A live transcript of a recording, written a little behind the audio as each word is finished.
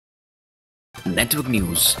Network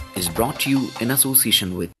News is brought to you in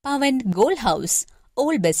association with Pavan Gold House,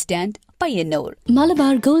 Old Bus Stand, Payyanur.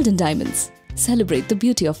 Malabar Gold and Diamonds. Celebrate the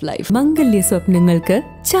beauty of life. Mangalya Swapnangalku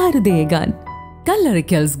Charudegan.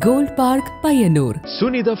 Kallarikals Gold Park, Payyanur.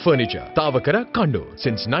 Sunitha Furniture, Tavakara, Kannur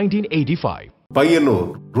since 1985. Payyanur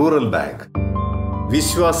Rural Bank.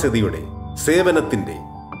 വിശ്വാസ്യതയുടെ സേവനത്തിന്റെ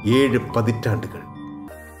 7 പതിറ്റാണ്ടുകൾ.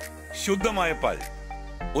 ശുദ്ധമായ പാൽ,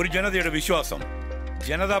 ഒരു ജനതയുടെ വിശ്വാസം.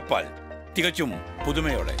 ജനതാ പാൽ തികച്ചും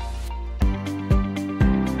പുതുമയോടെ.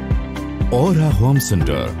 Aura Home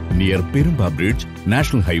Center near Perumba Bridge,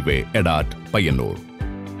 National Highway, Edat, Payyanur.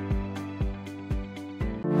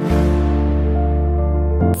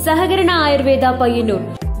 Sahagarana Ayurveda, Payyanur.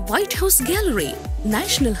 White House Gallery,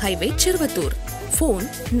 National Highway, Chirvatur. Phone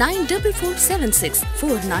 9446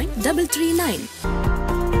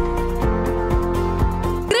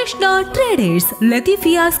 Krishna Traders,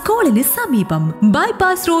 Latifia's Colony Samipam,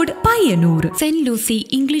 Bypass Road, Payyanur. St. Lucy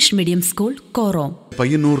English Medium School, Korom.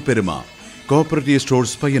 Payyanur Peruma, Cooperative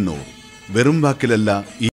Stores, Payyanur. Verumbakilalla.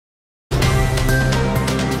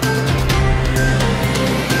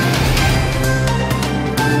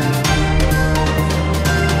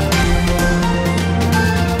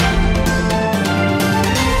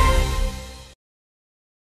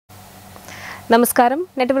 നമസ്കാരം,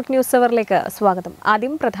 network news അവറിലേക്ക് സ്വാഗതം.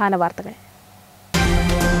 ആദ്യം പ്രധാന വാർത്തകൾ.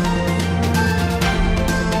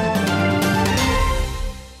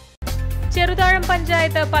 Cheruthazham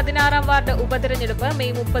panchayat 16-ാം ward ഉപതെരഞ്ഞെടുപ്പ്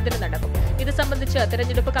May 30-ന് നടക്കും. ഇത് സംബന്ധിച്ച്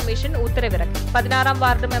തെരഞ്ഞെടുപ്പ് കമ്മീഷൻ ഉത്തരവിറക്കി. 16-ാം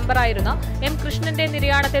വാർഡ് മെമ്പറായിരുന്ന എം കൃഷ്ണന്റെ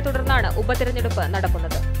നിര്യാണത്തെ തുടർന്നാണ് ഉപതെരഞ്ഞെടുപ്പ്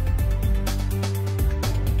നടക്കുന്നത്.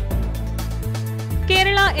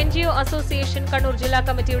 കേരള NGO അസോസിയേഷൻ കണ്ണൂർ ജില്ലാ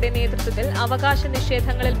കമ്മിറ്റിയുടെ നേതൃത്വത്തിൽ അവകാശ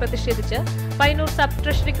നിഷേധങ്ങളിൽ പ്രതിഷേധിച്ച് പയ്യന്നൂർ സബ്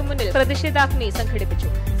ട്രഷറിക്ക് മുന്നിൽ പ്രതിഷേധാഗ്നി സംഘടിപ്പിച്ചു.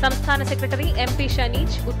 സംസ്ഥാന സെക്രട്ടറി MP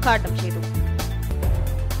ഷനീജ് ഉദ്ഘാടനം ചെയ്തു.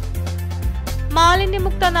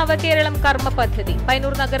 മാലിന്യമുക്ത നവകേരളം കർമ്മ പദ്ധതി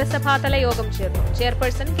പയ്യന്നൂർ നഗരസഭാതല യോഗം ചേർന്നു.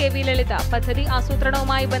 ചെയർപേഴ്സൺ KV ലളിത പദ്ധതി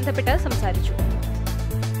ആസൂത്രണവുമായി ബന്ധപ്പെട്ട് സംസാരിച്ചു.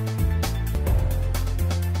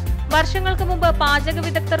 വർഷങ്ങൾക്ക് മുമ്പ് പാചക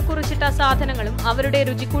വിദഗ്ധർ കുറിച്ചിട്ട സാധനങ്ങളും അവരുടെ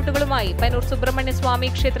രുചിക്കൂട്ടുകളുമായി പയ്യന്നൂർ സുബ്രഹ്മണ്യ സ്വാമി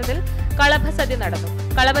ക്ഷേത്രത്തിൽ കളഭസദ്യ നടന്നു.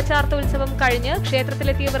 കളഭചാർത്ത ഉത്സവം കഴിഞ്ഞ്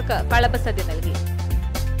ക്ഷേത്രത്തിലെത്തിയവർക്ക് കളഭസദ്യ നൽകി.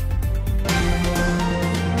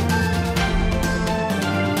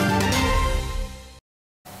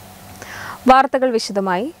 വാർത്തകൾ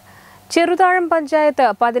വിശദമായി. ചെറുതാഴം പഞ്ചായത്ത്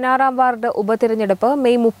 16-ാം വാർഡ് ഉപതിരഞ്ഞെടുപ്പ്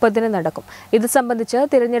മെയ് 30-ന് നടക്കും. ഇത് സംബന്ധിച്ച്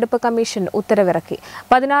തിരഞ്ഞെടുപ്പ് കമ്മീഷൻ ഉത്തരവിറക്കി.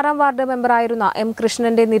 16-ാം വാർഡ് മെമ്പറായിരുന്ന M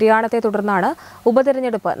കൃഷ്ണന്റെ നിര്യാണത്തെ തുടർന്നാണ്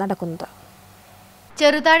ഉപതിരഞ്ഞെടുപ്പ് നടക്കുന്നത്.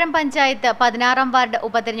 ചെറുതാഴം പഞ്ചായത്ത് 16-ാം വാർഡ്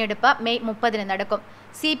ഉപതിരഞ്ഞെടുപ്പ് മെയ് 30-ന് നടക്കും.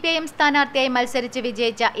 CPIM സ്ഥാനാർത്ഥിയായി മത്സരിച്ച്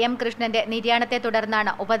വിജയിച്ച M കൃഷ്ണന്റെ നിര്യാണത്തെ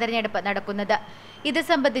തുടർന്നാണ് ഉപതിരഞ്ഞെടുപ്പ് നടക്കുന്നത്. ഇത്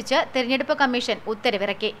സംബന്ധിച്ച് തിരഞ്ഞെടുപ്പ് കമ്മീഷൻ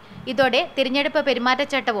ഉത്തരവിറക്കി. ഇതോടെ തിരഞ്ഞെടുപ്പ്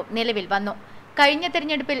പെരുമാറ്റച്ചട്ടവും നിലവിൽ വന്നു. കഴിഞ്ഞ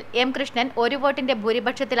തെരഞ്ഞെടുപ്പിൽ M കൃഷ്ണൻ 1 വോട്ടിന്റെ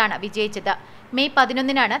ഭൂരിപക്ഷത്തിലാണ് വിജയിച്ചത്. മെയ്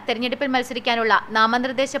 11-നാണ് തെരഞ്ഞെടുപ്പിൽ മത്സരിക്കാനുള്ള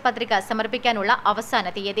നാമനിർദ്ദേശ പത്രിക സമർപ്പിക്കാനുള്ള അവസാന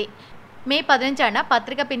തീയതി. മെയ് 15-ആണ്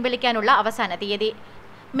പത്രിക പിൻവലിക്കാനുള്ള അവസാന തീയതി.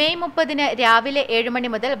 മെയ് 30-ന് രാവിലെ 7 മണി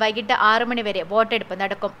മുതൽ വൈകിട്ട് 6 മണി വരെ വോട്ടെടുപ്പ്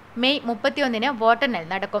നടക്കും. മെയ് 31-ന് വോട്ടെണ്ണൽ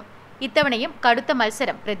നടക്കും. ഇത്തവണയും കടുത്ത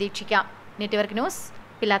മത്സരം പ്രതീക്ഷിക്കാം. Network news,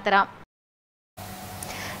 Pilathara.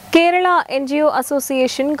 Kerala NGO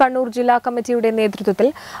association Kannur ജില്ലാ കമ്മിറ്റിയുടെ നേതൃത്വത്തിൽ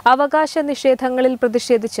അവകാശ നിഷേധങ്ങളിൽ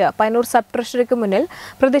പ്രതിഷേധിച്ച് പയ്യന്നൂർ സബ് ട്രഷറിക്ക് മുന്നിൽ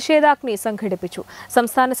പ്രതിഷേധാഗ്നി സംഘടിപ്പിച്ചു.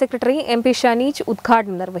 സംസ്ഥാന സെക്രട്ടറി MP ഷനീജ്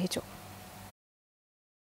ഉദ്ഘാടനം നിർവഹിച്ചു.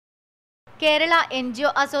 Kerala NGO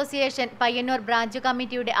association Payyanur branch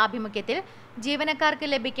കമ്മിറ്റിയുടെ ആഭിമുഖ്യത്തിൽ ജീവനക്കാർക്ക്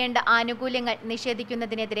ലഭിക്കേണ്ട ആനുകൂല്യങ്ങൾ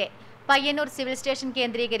നിഷേധിക്കുന്നതിനെതിരെ പയ്യന്നൂർ സിവിൽ സ്റ്റേഷൻ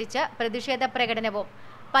കേന്ദ്രീകരിച്ച് പ്രതിഷേധ പ്രകടനവും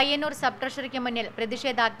പയ്യന്നൂർ സബ് ട്രഷറിക്ക് മുന്നിൽ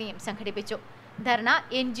പ്രതിഷേധാഗ്നിയും സംഘടിപ്പിച്ചു. ധർണ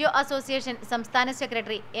NGO അസോസിയേഷൻ സംസ്ഥാന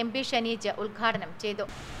സെക്രട്ടറി MP ഷനീജ് ഉദ്ഘാടനം ചെയ്തു.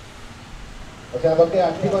 പക്ഷേ അതൊക്കെ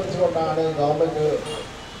അട്ടിമറിച്ചുകൊണ്ടാണ് ഗവൺമെന്റ്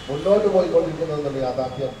മുന്നോട്ട് പോയിക്കൊണ്ടിരിക്കുന്നതെന്നുള്ള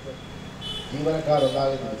യാഥാർത്ഥ്യം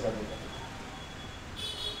ജീവനക്കാരുണ്ടാകുന്ന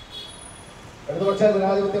ഇടതുപക്ഷ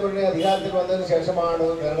ജനാധിപത്യ മുന്നണി അധികാരത്തിൽ വന്നതിന് ശേഷമാണ്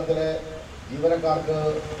കേരളത്തിലെ ജീവനക്കാർക്ക്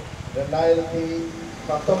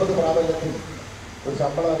 2019 പ്രാബല്യത്തിൽ ഒരു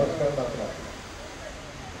ശമ്പള പരിഷ്കരണം നടത്തുന്നത്.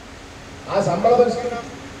 ആ ശമ്പള പരിഷ്കരണം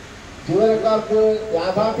ജീവനക്കാർക്ക്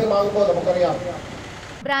യാഥാർത്ഥ്യമാകുമ്പോൾ നമുക്കറിയാം.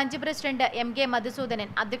 ബ്രാഞ്ച് പ്രസിഡന്റ് MK മധുസൂദനൻ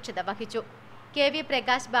അധ്യക്ഷത വഹിച്ചു. KV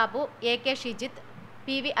Prakash Babu, AK Shijith,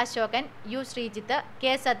 PV Ashokan, U Sreejith, K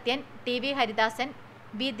Sathyan, TV Haridasan,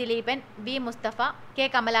 B Dileepan, B Mustafa, K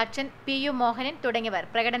Kamalakshan, PU Mohanan തുടങ്ങിയവർ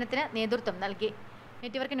പ്രകടനത്തിന് നേതൃത്വം നൽകി.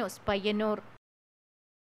 Network news, Payyanur.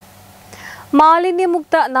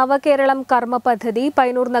 മാലിന്യമുക്ത നവകേരളം കർമ്മ പദ്ധതി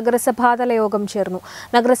പയ്യന്നൂർ നഗരസഭാതല യോഗം ചേർന്നു.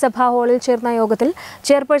 നഗരസഭാ ഹാളിൽ ചേർന്ന യോഗത്തിൽ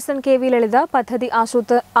ചെയർപേഴ്സൺ KV ലളിത പദ്ധതി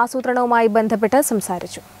ആസൂത്രണവുമായി ബന്ധപ്പെട്ട്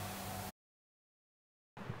സംസാരിച്ചു.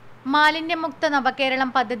 മാലിന്യമുക്ത നവകേരളം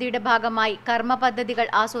പദ്ധതിയുടെ ഭാഗമായി കർമ്മ പദ്ധതികൾ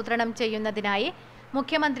ആസൂത്രണം ചെയ്യുന്നതിനായി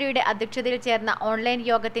മുഖ്യമന്ത്രിയുടെ അധ്യക്ഷതയിൽ ചേർന്ന ഓൺലൈൻ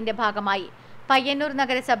യോഗത്തിന്റെ ഭാഗമായി പയ്യന്നൂർ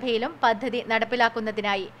നഗരസഭയിലും പദ്ധതി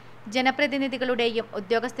നടപ്പിലാക്കുന്നതിനായി ജനപ്രതിനിധികളുടെയും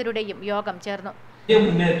ഉദ്യോഗസ്ഥരുടെയും യോഗം ചേർന്നു.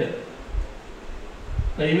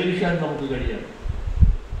 കൈവരിക്കാൻ നമുക്ക് കഴിയണം.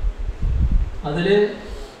 അതിൽ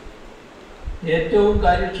ഏറ്റവും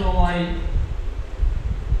കാര്യക്ഷമമായി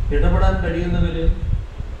ഇടപെടാൻ കഴിയുന്നവർ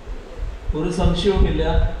ഒരു സംശയവുമില്ല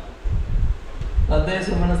തദ്ദേശ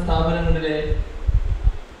ഭരണ സ്ഥാപനങ്ങളിലെ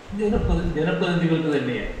ജനപ്രതിനിധികൾക്ക്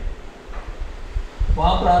തന്നെയാണ്. അപ്പോൾ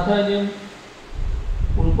ആ പ്രാധാന്യം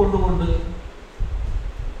ഉൾക്കൊണ്ടുകൊണ്ട്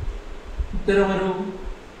ഇത്തരമൊരു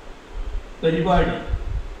പരിപാടി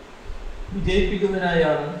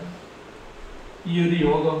വിജയിപ്പിക്കുന്നതിനായാണ് ഈ ഒരു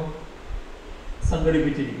യോഗം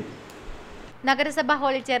സംഘടിപ്പിച്ചിരിക്കുന്നത്. നഗരസഭാ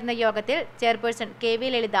ഹാളിൽ ചേർന്ന യോഗത്തിൽ ചെയർപേഴ്സൺ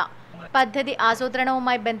KV ലളിത പദ്ധതി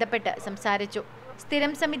ആസൂത്രണവുമായി ബന്ധപ്പെട്ട് സംസാരിച്ചു.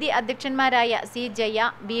 സ്ഥിരം സമിതി അധ്യക്ഷന്മാരായ C ജയ,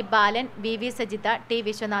 B ബാലൻ, VV Sajitha, T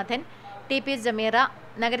Viswanathan, TP Jameera,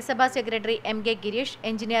 നഗരസഭാ സെക്രട്ടറി MK ഗിരീഷ്,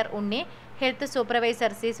 എഞ്ചിനീയർ ഉണ്ണി, health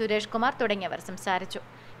supervisor C Suresh Kumar തുടങ്ങിയവർ സംസാരിച്ചു.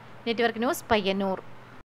 Network news Payyanur.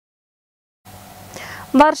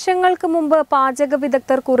 വർഷങ്ങൾക്ക് മുമ്പ് പാചക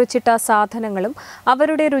വിദഗ്ധർ കുറിച്ചിട്ട സാധനങ്ങളും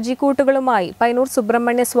അവരുടെ രുചിക്കൂട്ടുകളുമായി പയ്യന്നൂർ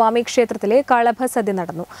സുബ്രഹ്മണ്യ സ്വാമി ക്ഷേത്രത്തിലെ കളഭസദ്യ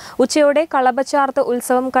നടന്നു. ഉച്ചയോടെ കളഭച്ചാർത്ത്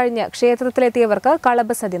ഉത്സവം കഴിഞ്ഞ് ക്ഷേത്രത്തിലെത്തിയവർക്ക്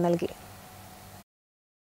കളഭസദ്യ നൽകി.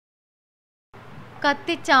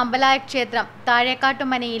 കത്തിച്ചാമ്പലായ ക്ഷേത്രം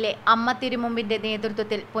താഴേക്കാട്ടുമനയിലെ അമ്മ തിരുമുമ്പിന്റെ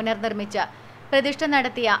നേതൃത്വത്തിൽ പുനർനിർമ്മിച്ച് പ്രതിഷ്ഠ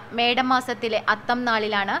നടത്തിയ മേടമാസത്തിലെ അത്തം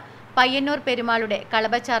നാളിലാണ് പയ്യന്നൂർ പെരുമാളുടെ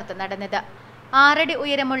കളഭച്ചാർത്ത് നടന്നത്. 6 അടി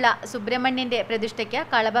ഉയരമുള്ള സുബ്രഹ്മണ്യന്റെ പ്രതിഷ്ഠയ്ക്ക്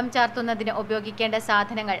കളഭം ചാർത്തുന്നതിന് ഉപയോഗിക്കേണ്ട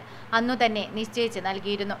സാധനങ്ങൾ അന്നുതന്നെ നിശ്ചയിച്ച്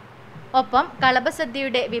നൽകിയിരുന്നു. ഒപ്പം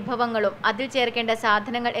കളഭസദ്യയുടെ വിഭവങ്ങളും അതിൽ ചേർക്കേണ്ട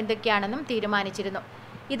സാധനങ്ങൾ എന്തൊക്കെയാണെന്നും തീരുമാനിച്ചിരുന്നു.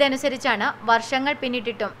 ഇതനുസരിച്ചാണ് വർഷങ്ങൾ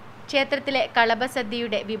പിന്നിട്ടിട്ടും ക്ഷേത്രത്തിലെ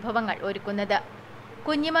കളഭസദ്യയുടെ വിഭവങ്ങൾ ഒരുക്കുന്നത്.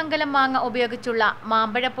 കുഞ്ഞിമംഗലം മാങ്ങ ഉപയോഗിച്ചുള്ള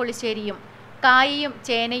മാമ്പഴ പുളിശ്ശേരിയും കായയും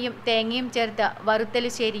ചേനയും തേങ്ങയും ചേർത്ത്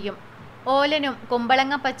വറുത്തലുശ്ശേരിയും ഓലനും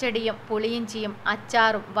കുമ്പളങ്ങ പച്ചടിയും പുളിയിഞ്ചിയും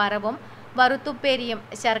അച്ചാറും വറവും വറുത്തുപ്പേരിയും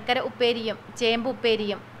ശർക്കര ഉപ്പേരിയും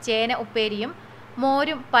ചേമ്പുപ്പേരിയും ചേന ഉപ്പേരിയും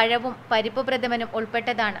മോരും പഴവും പരിപ്പ് പ്രഥമനും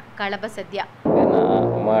ഉൾപ്പെട്ടതാണ് കളഭസദ്യ.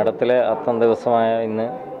 മാടത്തിലെ അത്തം ദിവസമായ ഇന്ന്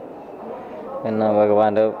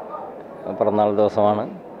ഭഗവാന്റെ പിറന്നാൾ ദിവസമാണ്.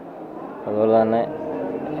 അതുപോലെ തന്നെ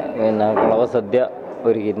കളഭസദ്യ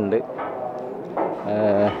ഒരുക്കിയിട്ടുണ്ട്.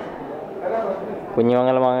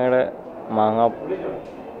 കുഞ്ഞിമംഗല മാങ്ങയുടെ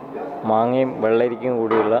മാങ്ങയും വെള്ളരിക്കും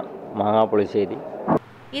കൂടിയുള്ള മാങ്ങാ പുളിശ്ശേരി.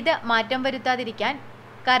 ഇത് മാറ്റം വരുത്താതിരിക്കാൻ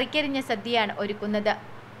കറിക്കരിഞ്ഞ സദ്യയാണ് ഒരുക്കുന്നത്.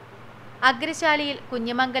 അഗ്രശാലയിൽ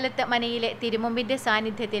കുഞ്ഞിമംഗലത്ത് മനയിലെ തിരുമുമ്പിന്റെ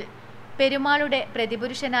സാന്നിധ്യത്തിൽ പെരുമാളുടെ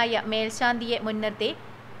പ്രതിപുരുഷനായ മേൽശാന്തിയെ മുൻനിർത്തി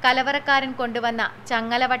കലവറക്കാരൻ കൊണ്ടുവന്ന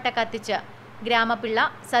ചങ്ങലവട്ട കത്തിച്ച് ഗ്രാമപിള്ള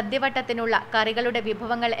സദ്യവട്ടത്തിനുള്ള കറികളുടെ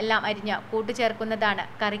വിഭവങ്ങൾ എല്ലാം അരിഞ്ഞ് കൂട്ടുചേർക്കുന്നതാണ്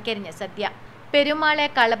കറിക്കരിഞ്ഞ സദ്യ. പെരുമാളെ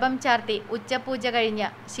കളഭം ചാർത്തി ഉച്ചപൂജ കഴിഞ്ഞ്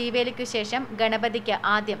ശീവേലിക്കു ശേഷം ഗണപതിക്ക്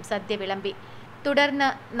ആദ്യം സദ്യ വിളമ്പി. തുടർന്ന്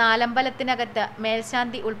നാലമ്പലത്തിനകത്ത്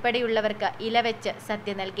മേൽശാന്തി ഉൾപ്പെടെയുള്ളവർക്ക് ഇലവെച്ച്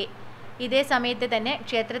സദ്യ നൽകി. ഇതേ സമയത്ത് തന്നെ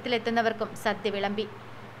ക്ഷേത്രത്തിലെത്തുന്നവർക്കും സദ്യ വിളമ്പി.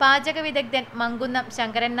 പാചക വിദഗ്ധൻ മങ്കുന്നം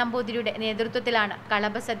ശങ്കരൻ നമ്പൂതിരിയുടെ നേതൃത്വത്തിലാണ്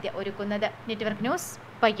കളഭസദ്യ ഒരുക്കുന്നത്. Network news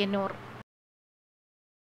Payyanur.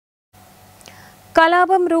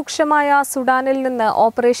 കലാപം രൂക്ഷമായ സുഡാനിൽ നിന്ന്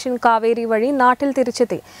ഓപ്പറേഷൻ കാവേരി വഴി നാട്ടിൽ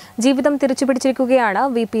തിരിച്ചെത്തി ജീവിതം തിരിച്ചുപിടിച്ചിരിക്കുകയാണ്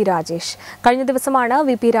VP രാജേഷ്. കഴിഞ്ഞ ദിവസമാണ്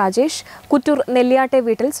VP രാജേഷ് കുറ്റൂർ നെല്ലിയാട്ടെ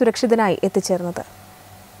വീട്ടിൽ സുരക്ഷിതനായി എത്തിച്ചേർന്നത്.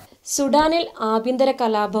 സുഡാനിൽ ആഭ്യന്തര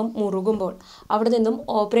കലാപം മുറുകുമ്പോൾ അവിടെ നിന്നും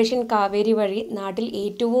ഓപ്പറേഷൻ കാവേരി വഴി നാട്ടിൽ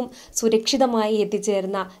ഏറ്റവും സുരക്ഷിതമായി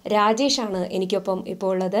എത്തിച്ചേർന്ന രാജേഷാണ് എനിക്കൊപ്പം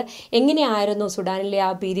ഇപ്പോൾ ഉള്ളത്. എങ്ങനെയായിരുന്നു സുഡാനിലെ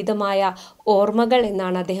ആ ഭീതിതമായ ഓർമ്മകൾ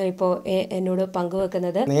എന്നാണ് അദ്ദേഹം ഇപ്പോൾ എന്നോട്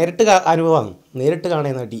പങ്കുവെക്കുന്നത്. നേരിട്ട് അനുഭവമാണ്, നേരിട്ട്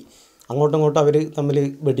കാണുന്ന അടി, അങ്ങോട്ടും ഇങ്ങോട്ടും അവർ തമ്മിൽ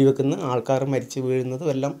വെടിവെക്കുന്ന ആൾക്കാർ മരിച്ചു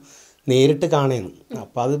വീഴുന്നതും എല്ലാം നേരിട്ട് കാണുന്നു.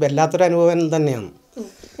 അപ്പോൾ അത് വല്ലാത്തൊരു അനുഭവം തന്നെയാണ്.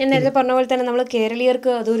 ഞാൻ നേരത്തെ പറഞ്ഞ പോലെ തന്നെ നമ്മൾ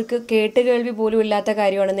കേരളീയർക്ക് അതൊരു കേട്ടുകേൾവി പോലും ഇല്ലാത്ത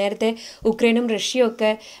കാര്യമാണ്. നേരത്തെ ഉക്രൈനും റഷ്യയും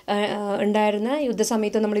ഒക്കെ ഉണ്ടായിരുന്ന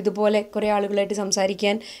യുദ്ധസമയത്ത് നമ്മൾ ഇതുപോലെ കുറേ ആളുകളായിട്ട്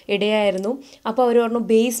സംസാരിക്കാൻ ഇടയായിരുന്നു. അപ്പോൾ അവർ പറഞ്ഞു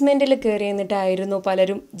ബേസ്മെൻറ്റിൽ കയറി എന്നിട്ടായിരുന്നു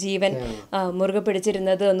പലരും ജീവൻ മുറുകെ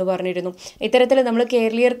പിടിച്ചിരുന്നത് എന്ന് പറഞ്ഞിരുന്നു. ഇത്തരത്തിൽ നമ്മൾ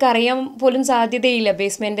കേരളീയർക്ക് അറിയാൻ പോലും സാധ്യതയില്ല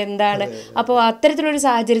ബേസ്മെൻറ്റ് എന്താണ്. അപ്പോൾ അത്തരത്തിലൊരു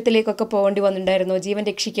സാഹചര്യത്തിലേക്കൊക്കെ പോകേണ്ടി വന്നിട്ടുണ്ടായിരുന്നു ജീവൻ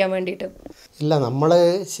രക്ഷിക്കാൻ വേണ്ടിയിട്ട്. ഇല്ല, നമ്മൾ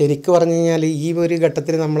ശരിക്കും പറഞ്ഞു കഴിഞ്ഞാൽ ഈ ഒരു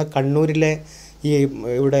ഘട്ടത്തിൽ നമ്മളെ കണ്ണൂരിലെ ഈ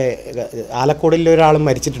ഇവിടെ ആലക്കോടിലെ ഒരാൾ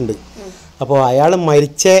മരിച്ചിട്ടുണ്ട്. അപ്പോൾ അയാൾ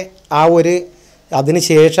മരിച്ച ആ ഒരു അതിന്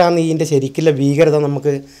ശേഷമാണ് ഇതിൻ്റെ ശരിക്കുള്ള ഭീകരത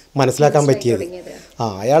നമുക്ക് മനസ്സിലാക്കാൻ പറ്റിയത്.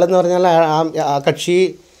 അയാളെന്ന് പറഞ്ഞാൽ ആ കക്ഷി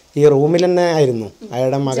ഈ റൂമിൽ തന്നെ ആയിരുന്നു,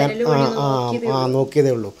 അയാളുടെ മകൻ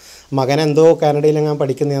നോക്കിയതേ ഉള്ളൂ. മകനെന്തോ കാനഡയിലെങ്ങാൻ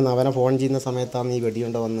പഠിക്കുന്നതാണ്, അവനെ ഫോൺ ചെയ്യുന്ന സമയത്താണ് ഈ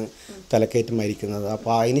വെടിയുണ്ട വന്ന് തലക്കേറ്റ് മരിക്കുന്നത്.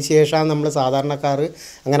 അപ്പോൾ അതിന് ശേഷമാണ് നമ്മൾ സാധാരണക്കാർ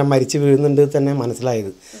അങ്ങനെ മരിച്ചു വീഴുന്നുണ്ട് തന്നെ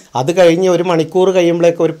മനസ്സിലായത്. അത് കഴിഞ്ഞ് 1 മണിക്കൂർ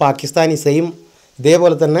കഴിയുമ്പോഴേക്ക് ഒരു പാകിസ്ഥാനി സെയിം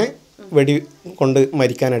ഇതേപോലെ തന്നെ വെടി കൊണ്ട്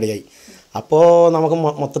മരിക്കാനിടയായി. അപ്പോൾ നമുക്ക്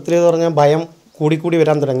മൊത്തത്തിൽ പറഞ്ഞാൽ ഭയം കൂടിക്കൂടി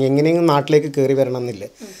വരാൻ തുടങ്ങി. എങ്ങനെയെങ്കിലും നാട്ടിലേക്ക് കയറി വരണം എന്നില്ല.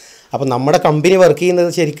 അപ്പോൾ നമ്മുടെ കമ്പനി വർക്ക് ചെയ്യുന്നത്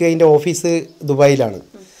ശരിക്കും അതിൻ്റെ ഓഫീസ് ദുബായിലാണ്.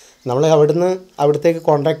 നമ്മൾ അവിടത്തേക്ക്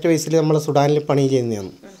കോൺട്രാക്ട് ബേസിൽ നമ്മൾ സുഡാനിൽ പണി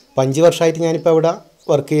ചെയ്യുന്നതാണ്. അപ്പോൾ 5 വർഷമായിട്ട് ഞാനിപ്പോൾ അവിടെ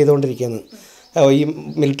വർക്ക് ചെയ്തുകൊണ്ടിരിക്കുകയാണ്. ഈ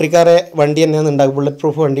മിലിറ്ററിക്കാരെ വണ്ടി തന്നെയാണ് ഉണ്ടാക്കുക, ബുള്ളറ്റ്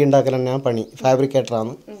പ്രൂഫ് വണ്ടി ഉണ്ടാക്കൽ തന്നെയാണ് പണി,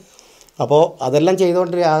 ഫാബ്രിക്കേറ്ററാണ്. അപ്പോൾ അതെല്ലാം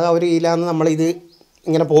ചെയ്തുകൊണ്ട് ആ ഒരു ഇതിലാണ് നമ്മളിത്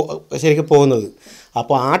ഇങ്ങനെ ശരിക്കും പോകുന്നത്.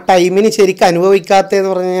 അപ്പോൾ ആ ടൈമിന് ശരിക്കും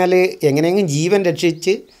അനുഭവിക്കാത്തതെന്ന് പറഞ്ഞു കഴിഞ്ഞാൽ എങ്ങനെയെങ്കിലും ജീവൻ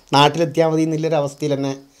രക്ഷിച്ച് നാട്ടിലെത്തിയാൽ മതി എന്നുള്ളൊരു അവസ്ഥയിൽ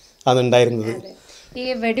തന്നെ അതുണ്ടായിരുന്നത്. ഈ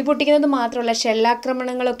വെടി പൊട്ടിക്കുന്നത് മാത്രമല്ല,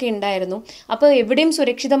 ഷെല്ലാക്രമണങ്ങളൊക്കെ ഉണ്ടായിരുന്നു. അപ്പോൾ എവിടെയും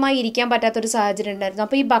സുരക്ഷിതമായി ഇരിക്കാൻ പറ്റാത്തൊരു സാഹചര്യം ഉണ്ടായിരുന്നു.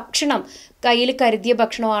 അപ്പോൾ ഈ ഭക്ഷണം കയ്യിൽ കരുതിയ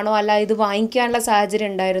ഭക്ഷണമാണോ അല്ല ഇത് വാങ്ങിക്കാനുള്ള സാഹചര്യം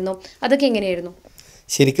ഉണ്ടായിരുന്നു? അതൊക്കെ എങ്ങനെയായിരുന്നു?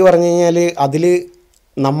 ശരിക്കും പറഞ്ഞു കഴിഞ്ഞാൽ അതിൽ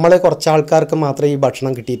നമ്മളെ കുറച്ച് ആൾക്കാർക്ക് മാത്രമേ ഈ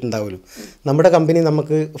ഭക്ഷണം കിട്ടിയിട്ടുണ്ടാവുള്ളൂ. നമ്മുടെ കമ്പനി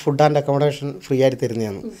നമുക്ക് ഫുഡ് ആൻഡ് അക്കോമഡേഷൻ ഫ്രീ ആയിട്ട്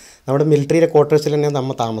തരുന്നതാണ്. നമ്മുടെ മിലിറ്ററിയുടെ ക്വാർട്ടേഴ്സിൽ തന്നെയാണ്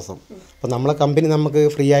നമ്മൾ താമസം. അപ്പോൾ നമ്മളെ കമ്പനി നമുക്ക്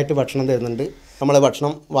ഫ്രീ ആയിട്ട് ഭക്ഷണം തരുന്നുണ്ട്. നമ്മൾ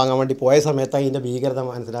ഭക്ഷണം വാങ്ങാൻ വേണ്ടി പോയ സമയത്ത് അതിൻ്റെ ഭീകരത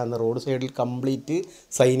മനസ്സിലാകുന്ന റോഡ് സൈഡിൽ കംപ്ലീറ്റ്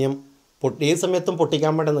സൈന്യം ഏത് സമയത്തും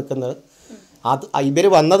പൊട്ടിക്കാൻ വേണ്ടി നിൽക്കുന്നത്. അത് ഇവർ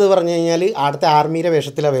വന്നത് പറഞ്ഞു കഴിഞ്ഞാൽ അവിടുത്തെ ആർമിയുടെ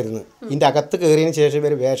വേഷത്തിലാണ് വരുന്നത്. ഇതിൻ്റെ അകത്ത് കയറിയതിന് ശേഷം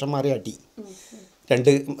ഇവർ വേഷം മാറി അടി,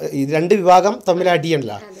 രണ്ട് വിഭാഗം തമ്മിൽ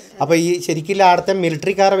അടിയല്ല. അപ്പോൾ ഈ ശരിക്കും അവിടുത്തെ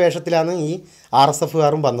മിലിറ്ററിക്കാരുടെ വേഷത്തിലാണ് ഈ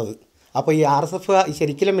RSFകാരും വന്നത്. അപ്പോൾ ഈ RSF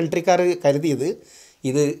ശരിക്കും മിലിറ്ററിക്കാർ കരുതിയത്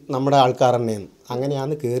ഇത് നമ്മുടെ ആൾക്കാർ തന്നെയാണ്.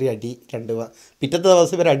 അങ്ങനെയാണ് കയറി അടി. പിറ്റത്തെ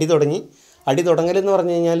ദിവസം ഇവർ അടി തുടങ്ങലെന്ന്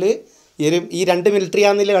പറഞ്ഞു കഴിഞ്ഞാൽ ഈ 2 മിലിറ്ററി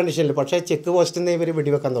ആണെന്നുള്ള കണ്ടീഷനിൽ, പക്ഷേ ചെക്ക് പോസ്റ്റിൽ നിന്ന് ഇവർ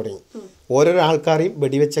വെടിവെക്കാൻ തുടങ്ങി. ഓരോരോ ആൾക്കാരെയും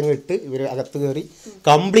വെടിവെച്ചങ്ങ് ഇട്ട് ഇവർ അകത്ത് കയറി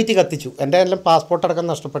കംപ്ലീറ്റ് കത്തിച്ചു. എൻ്റെ എല്ലാം പാസ്പോർട്ട് അടക്കം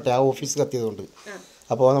നഷ്ടപ്പെട്ടെ ആ ഓഫീസ് കത്തിയതുകൊണ്ട്.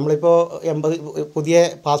 അപ്പോൾ നമ്മളിപ്പോൾ 80 പുതിയ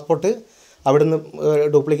പാസ്പോർട്ട് അവിടുന്ന്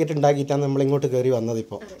ഡ്യൂപ്ലിക്കേറ്റ് ഉണ്ടാക്കിയിട്ടാണ് നമ്മളിങ്ങോട്ട് കയറി വന്നത്.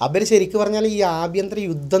 ഇപ്പോൾ അവർ ശരിക്കും പറഞ്ഞാൽ ഈ ആഭ്യന്തര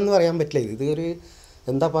യുദ്ധം എന്ന് പറയാൻ പറ്റില്ല. ഇതൊരു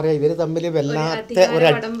എന്താ പറയുക, ഇവർ തമ്മിൽ വല്ലാത്ത ഒരു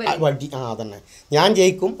അടി. അതന്നെ, ഞാൻ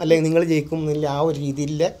ജയിക്കും അല്ലെങ്കിൽ നിങ്ങൾ ജയിക്കും എന്നില്ല ആ ഒരു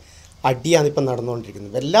രീതിയിലെ അടിയാണ് ഇപ്പം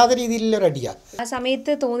നടന്നുകൊണ്ടിരിക്കുന്നത്. വല്ലാത്ത രീതിയിലുള്ള ഒരു അടിയാണ്. ആ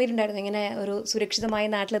സമയത്ത് തോന്നിയിട്ടുണ്ടായിരുന്നു ഇങ്ങനെ ഒരു സുരക്ഷിതമായി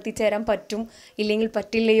നാട്ടിലെത്തിച്ചേരാൻ പറ്റും ഇല്ലെങ്കിൽ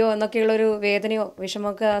പറ്റില്ലയോ എന്നൊക്കെയുള്ളൊരു വേദനയോ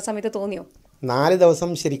വിഷമമൊക്കെ ആ സമയത്ത് തോന്നിയോ? 4 ദിവസം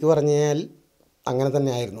ശരിക്കും പറഞ്ഞാൽ അങ്ങനെ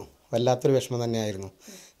തന്നെ ആയിരുന്നു. വല്ലാത്തൊരു വിഷമം തന്നെയായിരുന്നു.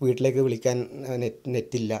 വീട്ടിലേക്ക് വിളിക്കാൻ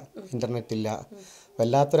നെറ്റില്ല, ഇൻ്റർനെറ്റില്ല,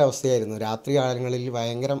 വല്ലാത്തൊരവസ്ഥയായിരുന്നു. രാത്രി കാലങ്ങളിൽ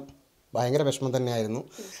ഭയങ്കര വിഷമം തന്നെയായിരുന്നു.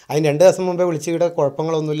 അതിന് 2 ദിവസം മുമ്പേ വിളിച്ചിവിടെ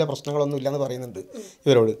കുഴപ്പങ്ങളൊന്നുമില്ല, പ്രശ്നങ്ങളൊന്നുമില്ല എന്ന് പറയുന്നുണ്ട്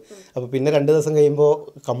ഇവരോട്. അപ്പോൾ പിന്നെ 2 ദിവസം കഴിയുമ്പോൾ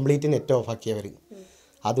കംപ്ലീറ്റ് നെറ്റ് ഓഫാക്കിയവർ.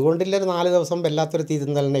 അതുകൊണ്ടില്ലൊരു 4 ദിവസം വല്ലാത്തൊരു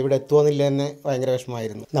തീരുന്നതന്നെ. ഇവിടെ എത്തുമെന്നില്ല തന്നെ ഭയങ്കര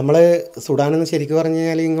വിഷമമായിരുന്നു. നമ്മൾ സുഡാനിൽ നിന്ന് ശരിക്കും പറഞ്ഞു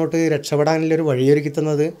കഴിഞ്ഞാൽ ഇങ്ങോട്ട് രക്ഷപ്പെടാനുള്ളൊരു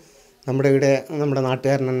വഴിയൊരുക്കുന്നത് നമ്മുടെ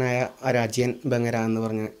നാട്ടുകാരനായ രാജ്യൻ ബംഗര എന്ന്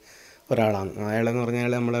പറഞ്ഞ ഒരാളാണ്. അയാളെന്ന്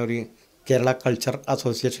പറഞ്ഞാൽ നമ്മളെ ഒരു കേരള കൾച്ചർ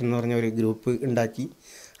അസോസിയേഷൻ എന്ന് പറഞ്ഞ ഒരു ഗ്രൂപ്പ് ഉണ്ടാക്കി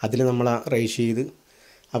അതിൽ നമ്മൾ രജിസ്റ്റർ ചെയ്ത്.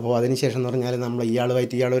 അപ്പോൾ അതിനുശേഷം എന്ന് പറഞ്ഞാൽ നമ്മൾ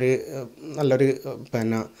ഇയാളൊരു നല്ലൊരു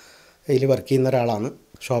ഇതിൽ വർക്ക് ചെയ്യുന്ന ഒരാളാണ്,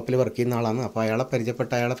 ഷോപ്പിൽ വർക്ക് ചെയ്യുന്ന ആളാണ്. അപ്പോൾ അയാളെ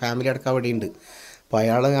പരിചയപ്പെട്ട അയാളെ ഫാമിലി അടക്കം അവിടെയുണ്ട്. അപ്പോൾ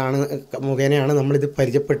അയാളാണ് മുഖേനയാണ് നമ്മളിത്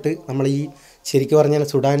പരിചയപ്പെട്ട് നമ്മൾ ഈ ശരിക്കും പറഞ്ഞാൽ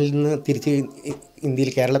സുഡാനിൽ നിന്ന് തിരിച്ച്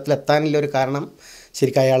ഇന്ത്യയിൽ കേരളത്തിലെത്താനുള്ള ഒരു കാരണം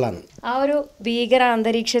ശരിക്കും അയാളാണ്. ആ ഒരു ഭീകര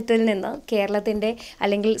അന്തരീക്ഷത്തിൽ നിന്ന് കേരളത്തിൻ്റെ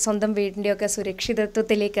അല്ലെങ്കിൽ സ്വന്തം വീടിൻ്റെയൊക്കെ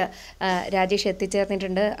സുരക്ഷിതത്വത്തിലേക്ക് രാജേഷ്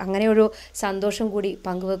എത്തിച്ചേർന്നിട്ടുണ്ട്. അങ്ങനെ ഒരു സന്തോഷം കൂടി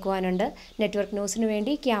പങ്കുവെക്കുവാനുണ്ട്. നെറ്റ്വർക്ക് ന്യൂസിനു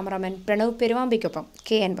വേണ്ടി ക്യാമറാമാൻ പ്രണവ് പെരുവാമ്പിക്കൊപ്പം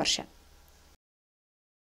KN വർഷ.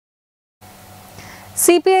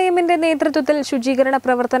 CPIMന്റെ നേതൃത്വത്തിൽ ശുചീകരണ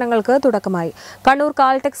പ്രവർത്തനങ്ങൾക്ക് തുടക്കമായി. കണ്ണൂർ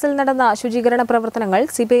കാൽടെക്സിൽ നടന്ന ശുചീകരണ പ്രവർത്തനങ്ങൾ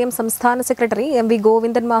CPIM സംസ്ഥാന സെക്രട്ടറി MV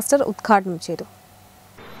ഗോവിന്ദൻ മാസ്റ്റർ ഉദ്ഘാടനം ചെയ്തു.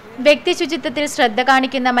 വ്യക്തി ശുചിത്വത്തിൽ ശ്രദ്ധ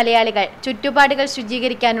കാണിക്കുന്ന മലയാളികൾ ചുറ്റുപാടുകൾ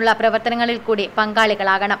ശുചീകരിക്കാനുള്ള പ്രവർത്തനങ്ങളിൽ കൂടി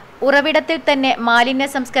പങ്കാളികളാകണം. ഉറവിടത്തിൽ തന്നെ മാലിന്യ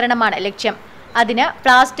സംസ്കരണമാണ് ലക്ഷ്യം. അതിന്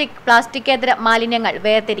പ്ലാസ്റ്റിക്കേതര മാലിന്യങ്ങൾ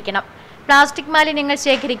വേർതിരിക്കണം. പ്ലാസ്റ്റിക് മാലിന്യങ്ങൾ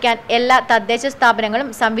ശേഖരിക്കാൻ എല്ലാ തദ്ദേശ സ്ഥാപനങ്ങളും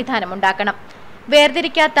സംവിധാനമുണ്ടാക്കണം.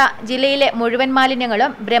 വേർതിരിക്കാത്ത ജില്ലയിലെ മുഴുവൻ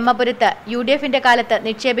മാലിന്യങ്ങളും ബ്രഹ്മപുരത്ത് UDFന്റെ കാലത്ത്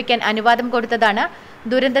നിക്ഷേപിക്കാൻ അനുവാദം കൊടുത്തതാണ്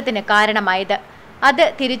ദുരന്തത്തിന് കാരണമായത്. അത്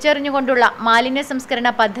തിരിച്ചറിഞ്ഞുകൊണ്ടുള്ള മാലിന്യ സംസ്കരണ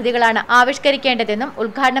പദ്ധതികളാണ് ആവിഷ്കരിക്കേണ്ടതെന്നും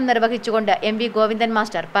ഉദ്ഘാടനം നിർവഹിച്ചുകൊണ്ട് MV ഗോവിന്ദൻ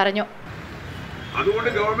മാസ്റ്റർ പറഞ്ഞു. അതുകൊണ്ട്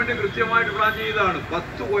ഗവൺമെന്റ് കൃത്യമായിട്ട് പ്ലാൻ ചെയ്തതാണ്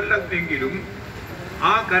 10 കൊല്ലത്തെങ്കിലും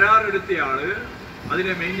ആ കരാർ എടുത്തയാള്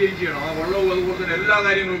അതിനെ മെയിൻറ്റെയിൻ ചെയ്യണം. ആ വെള്ളവും അതുപോലെ തന്നെ എല്ലാ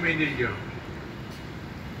കാര്യങ്ങളും മെയിൻറ്റെയിൻ ചെയ്യണം.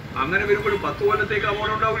 അങ്ങനെ വരുമ്പോൾ 10 കൊല്ലത്തേക്ക്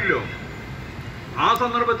അപകടം ഉണ്ടാവില്ലല്ലോ. ആ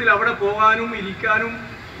സന്ദർഭത്തിൽ അവിടെ പോകാനും ഇരിക്കാനും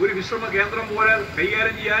ഒരു വിശ്രമ കേന്ദ്രം പോലെ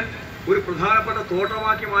കൈകാര്യം ചെയ്യാൻ ഒരു പ്രധാനപ്പെട്ട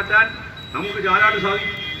തോട്ടമാക്കി മാറ്റാൻ നമുക്ക് ചാലാട്ട്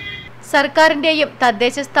സാധിക്കും. സർക്കാരിന്റെയും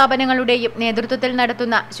തദ്ദേശ സ്ഥാപനങ്ങളുടെയും നേതൃത്വത്തിൽ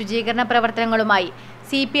നടത്തുന്ന ശുചീകരണ പ്രവർത്തനങ്ങളുമായി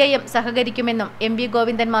CPIM സഹകരിക്കുമെന്നും MV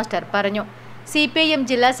ഗോവിന്ദൻ മാസ്റ്റർ പറഞ്ഞു. CPIM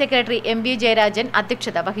ജില്ലാ സെക്രട്ടറി MV ജയരാജൻ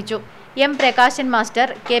അധ്യക്ഷത വഹിച്ചു. M Prakashan master,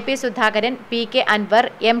 KP Sudhakaran, PK Anwar,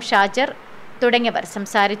 M Shajar തുടങ്ങിയവർ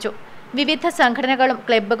സംസാരിച്ചു. വിവിധ സംഘടനകളും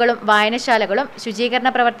ക്ലബ്ബുകളും വായനശാലകളും ശുചീകരണ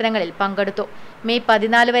പ്രവർത്തനങ്ങളിൽ പങ്കെടുത്തു. മെയ്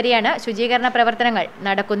 14 വരെയാണ് ശുചീകരണ പ്രവർത്തനങ്ങൾ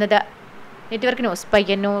നടക്കുന്നത്. Network news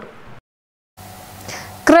Payyanur.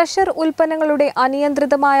 ക്രഷർ ഉൽപ്പന്നങ്ങളുടെ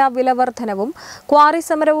അനിയന്ത്രിതമായ വിലവർധനവും ക്വാറി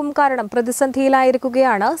സമരവും കാരണം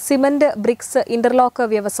പ്രതിസന്ധിയിലായിരിക്കുകയാണ് സിമന്റ് ബ്രിക്സ് ഇന്റർലോക്ക്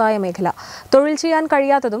വ്യവസായ മേഖല. തൊഴിൽ ചെയ്യാൻ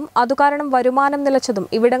കഴിയാത്തതും അതുകാരണം വരുമാനം നിലച്ചതും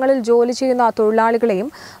ഇവിടങ്ങളിൽ ജോലി ചെയ്യുന്ന തൊഴിലാളികളെയും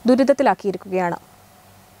ദുരിതത്തിലാക്കിയിരിക്കുകയാണ്.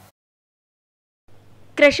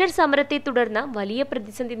 ക്രഷർ സമരത്തെ തുടർന്ന് വലിയ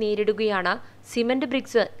പ്രതിസന്ധി നേരിടുകയാണ് സിമന്റ്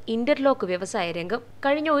ബ്രിക്സ് ഇന്റർലോക്ക് വ്യവസായ രംഗം.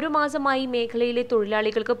 കഴിഞ്ഞ ഒരു മാസമായി മേഖലയിലെ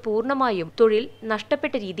തൊഴിലാളികൾക്ക് പൂർണ്ണമായും തൊഴിൽ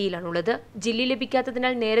നഷ്ടപ്പെട്ട രീതിയിലാണുള്ളത്. ജില്ലി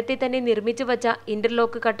ലഭിക്കാത്തതിനാൽ നേരത്തെ തന്നെ നിർമ്മിച്ചു വച്ച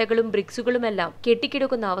ഇന്റർലോക്ക് കട്ടകളും ബ്രിക്സുകളുമെല്ലാം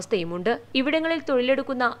കെട്ടിക്കിടക്കുന്ന അവസ്ഥയുമുണ്ട്. ഇവിടങ്ങളിൽ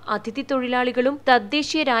തൊഴിലെടുക്കുന്ന അതിഥി തൊഴിലാളികളും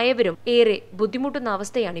തദ്ദേശീയരായവരും ഏറെ ബുദ്ധിമുട്ടുന്ന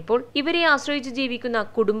അവസ്ഥയാണിപ്പോൾ. ഇവരെ ആശ്രയിച്ച് ജീവിക്കുന്ന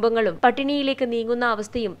കുടുംബങ്ങളും പട്ടിണിയിലേക്ക് നീങ്ങുന്ന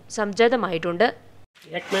അവസ്ഥയും സംജാതമായിട്ടുണ്ട്.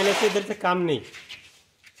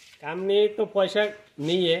 काम नहीं तो पैसा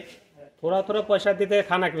नहीं है, थोड़ा थोड़ा पैसा देते हैं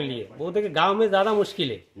खाना के लिए. बहुत है कि गांव में ज़्यादा मुश्किल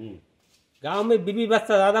है. गांव में बीबी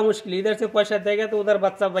बच्चा ज़्यादा मुश्किल है. इधर से पैसा देगा तो उधर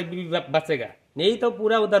बच्चा बीबी बचेगा, नहीं तो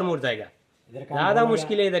पूरा उधर मुड़ जाएगा. ज़्यादा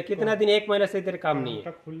मुश्किल है इधर. कितना दिन, 1 महीने से इधर काम नहीं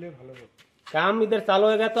है. काम इधर चालू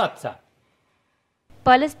होगा तो अच्छा.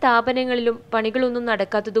 പല സ്ഥാപനങ്ങളിലും പണികളൊന്നും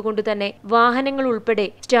നടക്കാത്തതുകൊണ്ട് തന്നെ വാഹനങ്ങൾ ഉൾപ്പെടെ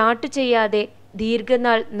സ്റ്റാർട്ട് ചെയ്യാതെ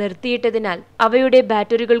ദീർഘനാൾ നിർത്തിയിട്ടതിനാൽ അവയുടെ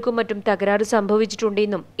ബാറ്ററികൾക്കും മറ്റും തകരാറ്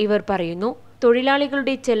സംഭവിച്ചിട്ടുണ്ടെന്നും ഇവർ പറയുന്നു.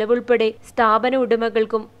 തൊഴിലാളികളുടെ ചെലവുൾപ്പെടെ സ്ഥാപന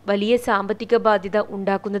ഉടമകൾക്കും വലിയ സാമ്പത്തിക ബാധ്യത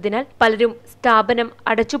ഉണ്ടാക്കുന്നതിനാൽ പലരും സ്ഥാപനം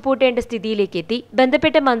അടച്ചുപൂട്ടേണ്ട സ്ഥിതിയിലേക്ക് എത്തി.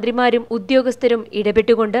 ബന്ധപ്പെട്ട മന്ത്രിമാരും ഉദ്യോഗസ്ഥരും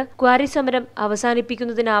ഇടപെട്ടുകൊണ്ട് ക്വാറി സമരം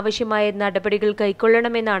അവസാനിപ്പിക്കുന്നതിനാവശ്യമായ നടപടികൾ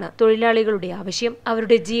കൈക്കൊള്ളണമെന്നാണ് തൊഴിലാളികളുടെ ആവശ്യം.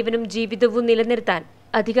 അവരുടെ ജീവനും ജീവിതവും നിലനിർത്താൻ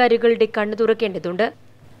അധികാരികളുടെ കണ്ണു തുറക്കേണ്ടതുണ്ട്.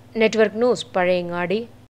 Network news Pazhayangadi.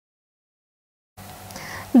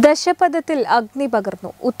 ദശപഥത്തിൽ അഗ്നി പകർന്നു.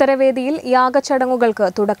 ഉത്തരവേദിയിൽ യാഗചടങ്ങുകൾക്ക്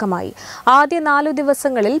തുടക്കമായി. ആദ്യ 4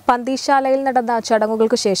 ദിവസങ്ങളിൽ പന്തീശാലയിൽ നടന്ന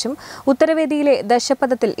ചടങ്ങുകൾക്ക് ശേഷം ഉത്തരവേദിയിലെ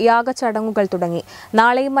ദശപഥത്തിൽ യാഗചടങ്ങുകൾ തുടങ്ങി.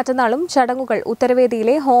 നാളെയും മറ്റന്നാളും ചടങ്ങുകൾ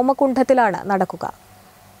ഉത്തരവേദിയിലെ ഹോമകുണ്ഡത്തിലാണ് നടക്കുക.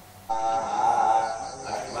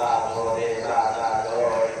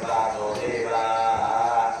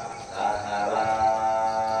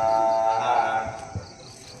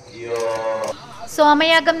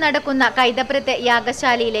 സോമയാഗം നടക്കുന്ന കൈതപ്രത്തെ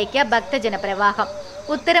യാഗശാലയിലേക്ക് ഭക്തജന പ്രവാഹം.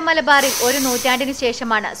 ഉത്തര മലബാറിൽ 1 നൂറ്റാണ്ടിനു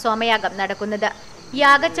ശേഷമാണ് സോമയാഗം നടക്കുന്നത്.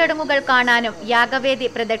 യാഗച്ചടങ്ങുകൾ കാണാനും യാഗവേദി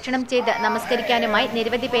പ്രദക്ഷിണം ചെയ്ത് നമസ്കരിക്കാനുമായി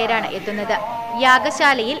നിരവധി പേരാണ് എത്തുന്നത്.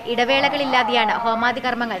 യാഗശാലയിൽ ഇടവേളകളില്ലാതെയാണ് ഹോമാദി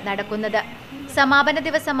കർമ്മങ്ങൾ നടക്കുന്നത്. സമാപന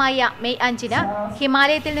ദിവസമായ മെയ് 5-ന്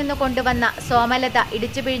ഹിമാലയത്തിൽ നിന്ന് കൊണ്ടുവന്ന സോമലത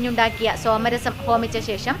ഇടിച്ചുപിഴിഞ്ഞുണ്ടാക്കിയ സോമരസം ഹോമിച്ച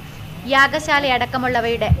ശേഷം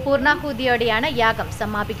യാഗശാലയടക്കമുള്ളവയുടെ പൂർണ്ണാഹൂതിയോടെയാണ് യാഗം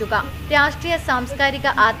സമാപിക്കുക. രാഷ്ട്രീയ, സാംസ്കാരിക,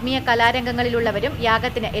 ആത്മീയ കലാരംഗങ്ങളിലുള്ളവരും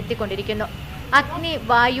യാഗത്തിന് എത്തിക്കൊണ്ടിരിക്കുന്നു. അഗ്നി,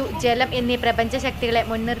 വായു, ജലം എന്നീ പ്രപഞ്ചശക്തികളെ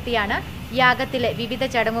മുൻനിർത്തിയാണ് യാഗത്തിലെ വിവിധ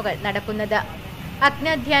ചടങ്ങുകൾ നടക്കുന്നത്.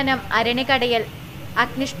 അഗ്നാധ്യാനം, അരണികടയൽ,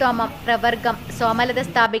 അഗ്നിഷ്ടോമം, പ്രവർഗം, സോമലത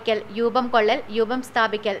സ്ഥാപിക്കൽ, യൂപം കൊള്ളൽ, യൂപം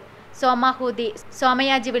സ്ഥാപിക്കൽ, സോമാഹൂതി,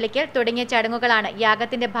 സോമയാജി വിളിക്കൽ തുടങ്ങിയ ചടങ്ങുകളാണ്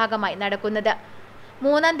യാഗത്തിന്റെ ഭാഗമായി നടക്കുന്നത്.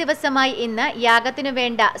 3-ാം ദിവസമായി ഇന്ന് യാഗത്തിനു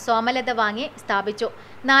വേണ്ട സോമലത വാങ്ങി സ്ഥാപിച്ചു.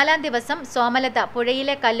 4-ാം ദിവസം സോമലത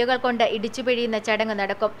പുഴയിലെ കല്ലുകൾ കൊണ്ട് ഇടിച്ചു പിഴിയുന്ന ചടങ്ങ്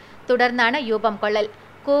നടക്കും. തുടർന്നാണ് യൂപം കൊള്ളൽ.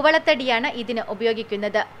 കൂവളത്തടിയാണ് ഇതിന്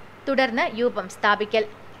ഉപയോഗിക്കുന്നത്. തുടർന്ന് യൂപം സ്ഥാപിക്കൽ.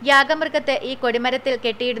 യാഗമൃഗത്തെ ഈ കൊടിമരത്തിൽ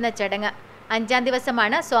കെട്ടിയിടുന്ന ചടങ്ങ്. 5-ാം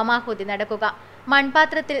ദിവസമാണ് സോമാഹൂതി നടക്കുക.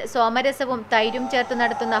 മൺപാത്രത്തിൽ സോമരസവും തൈരും ചേർത്ത്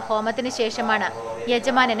നടത്തുന്ന ഹോമത്തിന് ശേഷമാണ്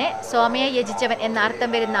യജമാനനെ സോമയെ യജിച്ചവൻ എന്ന അർത്ഥം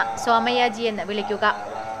വരുന്ന സോമയാജി എന്ന് വിളിക്കുക.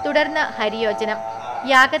 തുടർന്ന് ഹരിയോജനം.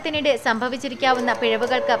 യാഗത്തിനിടെ സംഭവിച്ചിരിക്കാവുന്ന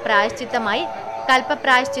പിഴവുകൾക്ക് പ്രായശ്ചിത്തമായി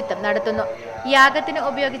കൽപ്പപ്രായശ്ചിത്തം നടത്തുന്നു. യാഗത്തിന്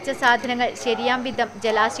ഉപയോഗിച്ച സാധനങ്ങൾ ശരിയാം വിധം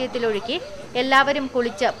ജലാശയത്തിലൊഴുക്കി എല്ലാവരും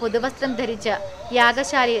കുളിച്ച് പുതുവസ്ത്രം ധരിച്ച്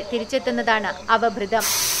യാഗശാലയിൽ തിരിച്ചെത്തുന്നതാണ് അവഭൃതം.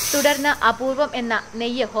 തുടർന്ന് അപൂർവം എന്ന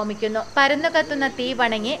നെയ്യ് ഹോമിക്കുന്നു. പരന്നു കത്തുന്ന തീ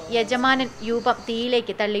വണങ്ങി യജമാനൻ യൂപം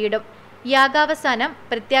തീയിലേക്ക് തള്ളിയിടും. യാഗാവസാനം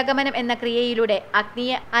പ്രത്യാഗമനം എന്ന ക്രിയയിലൂടെ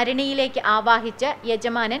അഗ്നിയെ അരണിയിലേക്ക് ആവാഹിച്ച്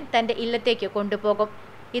യജമാനൻ തന്റെ ഇല്ലത്തേക്ക് കൊണ്ടുപോകും.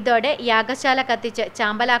 ഇതോടെ യാഗശാല കത്തിച്ച്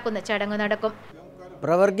ചാമ്പലാക്കുന്ന ചടങ്ങ് നടക്കും.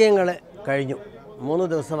 പ്രവർഗ്യങ്ങൾ കഴിഞ്ഞു. 3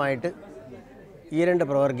 ദിവസമായിട്ട് ഈ 2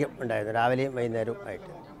 പ്രവർഗ്യം ഉണ്ടായിരുന്നു, രാവിലെയും വൈകുന്നേരവും ആയിട്ട്.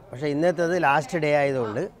 പക്ഷേ ഇന്നത്തേത് ലാസ്റ്റ് ഡേ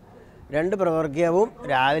ആയതുകൊണ്ട് 2 പ്രവർഗ്യവും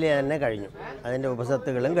രാവിലെ തന്നെ കഴിഞ്ഞു. അതിൻ്റെ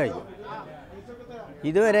ഉപസത്തുകളും കഴിഞ്ഞു.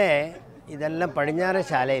 ഇതുവരെ ഇതെല്ലാം പടിഞ്ഞാറ്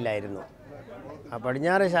ശാലയിലായിരുന്നു. ആ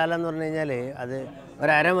പടിഞ്ഞാറ് ശാല എന്ന് പറഞ്ഞു കഴിഞ്ഞാൽ അത്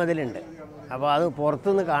ഒരു അരമതിലുണ്ട്. അപ്പോൾ അത്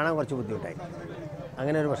പുറത്തുനിന്ന് കാണാൻ കുറച്ച് ബുദ്ധിമുട്ടായി.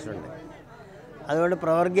 അങ്ങനെ ഒരു പ്രശ്നമുണ്ട്. അതുകൊണ്ട്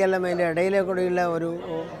പ്രവർഗ്യമെല്ലാം അതിൻ്റെ ഇടയിലെ കൂടെയുള്ള ഒരു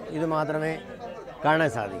ഇത് മാത്രമേ കാണാൻ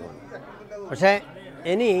സാധിക്കുള്ളൂ. പക്ഷേ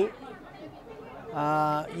ഇനി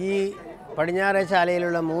ഈ പടിഞ്ഞാറേ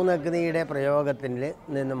ശാലയിലുള്ള 3 അഗ്നിയുടെ പ്രയോഗത്തിൽ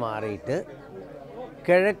നിന്ന് മാറിയിട്ട്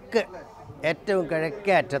കിഴക്ക് ഏറ്റവും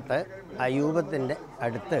കിഴക്കേ അറ്റത്ത് ആ യൂപത്തിൻ്റെ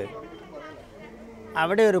അടുത്ത്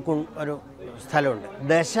അവിടെ ഒരു സ്ഥലമുണ്ട്.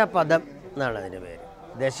 ദശപദം എന്നാണ് അതിൻ്റെ പേര്.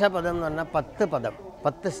 ദശപദം എന്ന് പറഞ്ഞാൽ 10 പദം,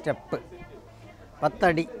 10 സ്റ്റെപ്പ്, 10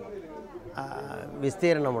 അടി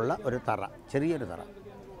വിസ്തീർണമുള്ള ഒരു തറ, ചെറിയൊരു തറ.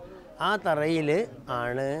 ആ തറയിൽ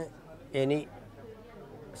ആണ് ഇനി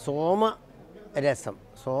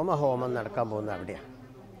സോമഹോമം നടക്കാൻ പോകുന്നത്. അവിടെയാണ്.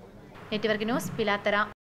 Network news Pilathara.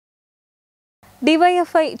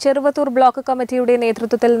 DYFI Cheruvathur block കമ്മിറ്റിയുടെ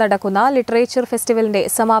നേതൃത്വത്തിൽ നടക്കുന്ന ലിറ്ററേച്ചർ ഫെസ്റ്റിവലിന്റെ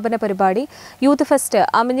സമാപന പരിപാടി യൂത്ത് ഫെസ്റ്റ്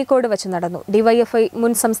അമിഞ്ഞിക്കോട് വച്ച് നടന്നു. ഡിവൈഎഫ്ഐ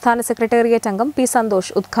മുൻ സംസ്ഥാന സെക്രട്ടേറിയറ്റ് അംഗം പി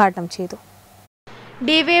സന്തോഷ് ഉദ്ഘാടനം ചെയ്തു.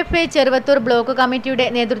 ഡിവൈഎഫ്ഐ ചെറുവത്തൂർ ബ്ലോക്ക് കമ്മിറ്റിയുടെ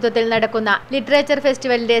നേതൃത്വത്തിൽ നടക്കുന്ന ലിറ്ററേച്ചർ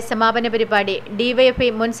ഫെസ്റ്റിവലിന്റെ സമാപന പരിപാടി ഡിവൈഎഫ്ഐ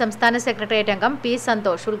മുൻ സംസ്ഥാന സെക്രട്ടേറിയറ്റ് അംഗം പി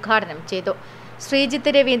സന്തോഷ് ഉദ്ഘാടനം ചെയ്തു. ശ്രീജിത്ത്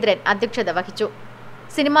രവീന്ദ്രൻ അധ്യക്ഷത വഹിച്ചു.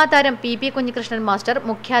 സിനിമാ താരം പി കുഞ്ഞികൃഷ്ണൻ മാസ്റ്റർ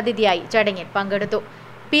മുഖ്യാതിഥിയായി ചടങ്ങിൽ പങ്കെടുത്തു.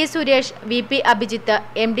 P Suresh, V P Abhijith,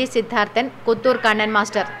 M D Siddharthan, Kuthur Kannan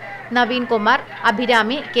master, Naveen Kumar,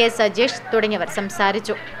 Abhirami, K Sajesh തുടങ്ങിയവർ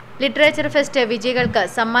സംസാരിച്ചു. ലിറ്ററേച്ചർ ഫെസ്റ്റ് വിജയികൾക്ക്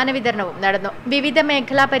സമ്മാന വിതരണവും നടന്നു. വിവിധ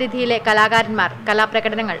മേഖലാ പരിധിയിലെ കലാകാരന്മാർ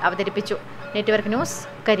കലാപ്രകടനങ്ങൾ അവതരിപ്പിച്ചു. Network news,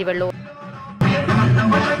 Karivellur.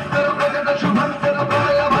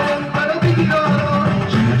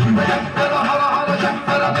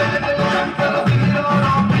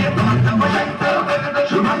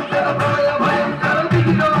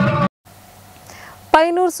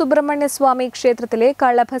 പയ്യന്നൂർ സുബ്രഹ്മണ്യ സ്വാമി ക്ഷേത്രത്തിലെ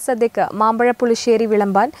കളഭസദ്യക്ക് മാമ്പഴപ്പുളിശ്ശേരി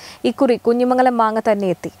വിളമ്പാൻ ഇക്കുറി കുഞ്ഞിമംഗലം മാങ്ങ തന്നെ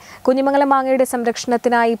എത്തി. കുഞ്ഞിമംഗലം മാങ്ങയുടെ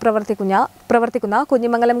സംരക്ഷണത്തിനായി പ്രവർത്തിക്കുന്ന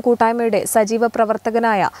കുഞ്ഞിമംഗലം കൂട്ടായ്മയുടെ സജീവ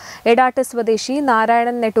പ്രവർത്തകനായ എടാട്ട് സ്വദേശി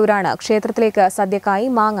നാരായണൻ നെട്ടൂരാണ് ക്ഷേത്രത്തിലേക്ക് സദ്യക്കായി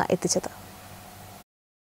മാങ്ങ എത്തിച്ചത്.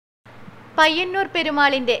 പയ്യന്നൂർ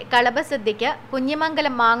പെരുമാളിന്റെ കളഭസദ്യക്ക്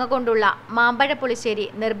കുഞ്ഞിമംഗലം മാങ്ങ കൊണ്ടുള്ള മാമ്പഴപ്പുളിശ്ശേരി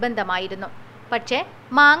നിർബന്ധമായിരുന്നു. പക്ഷേ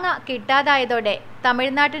മാങ്ങ കിട്ടാതായതോടെ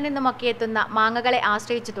തമിഴ്നാട്ടിൽ നിന്നുമൊക്കെ എത്തുന്ന മാങ്ങകളെ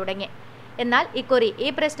ആശ്രയിച്ചു തുടങ്ങി. എന്നാൽ ഇക്കുറി ഈ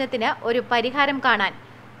പ്രശ്നത്തിന് ഒരു പരിഹാരം കാണാൻ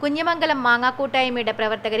കുഞ്ഞിമംഗലം മാങ്ങാക്കൂട്ടായ്മയുടെ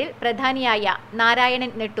പ്രവർത്തകരിൽ പ്രധാനിയായ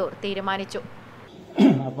നാരായണൻ നെട്ടൂർ തീരുമാനിച്ചു.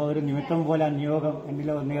 അപ്പോൾ ഒരു നിമിത്തം പോലെ നിയോഗം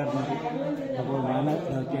എന്നിൽ വന്നുകയറുന്നു. അപ്പോൾ ഞാൻ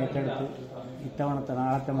ഏറ്റെടുത്ത് ഇത്തവണത്തെ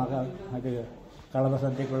നാളത്തെ അത്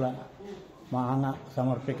കളഭസദ്യക്കുള്ള മാങ്ങ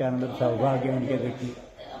സമർപ്പിക്കാനുള്ളൊരു സൗഭാഗ്യം എനിക്ക് കിട്ടി.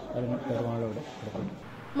 അതിന് പെരുമാളോട്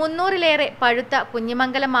 300-ലേറെ പഴുത്ത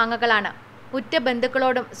കുഞ്ഞിമംഗലം മാങ്ങകളാണ് ഉറ്റ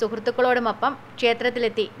ബന്ധുക്കളോടും സുഹൃത്തുക്കളോടുമൊപ്പം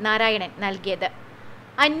ക്ഷേത്രത്തിലെത്തി നാരായണൻ നൽകിയത്.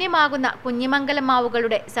 അന്യമാകുന്ന കുഞ്ഞിമംഗലം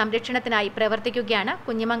മാവുകളുടെ സംരക്ഷണത്തിനായി പ്രവർത്തിക്കുകയാണ്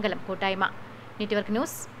കുഞ്ഞിമംഗലം കൂട്ടായ്മ. Network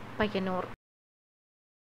news, Payyanur.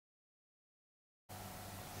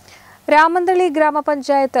 രാമന്തളി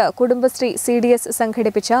ഗ്രാമപഞ്ചായത്ത് കുടുംബശ്രീ CDS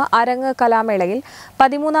സംഘടിപ്പിച്ച അരങ്ങ് കലാമേളയിൽ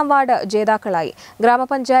 13ാം വാർഡ് ജേതാക്കളായി.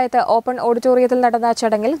 ഗ്രാമപഞ്ചായത്ത് ഓപ്പൺ ഓഡിറ്റോറിയത്തിൽ നടന്ന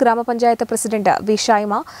ചടങ്ങിൽ ഗ്രാമപഞ്ചായത്ത് പ്രസിഡന്റ് വി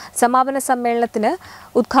ഷൈമ സമാപന സമ്മേളനത്തിന്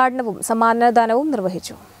ഉദ്ഘാടനവും സമ്മാനദാനവും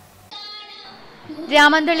നിർവഹിച്ചു.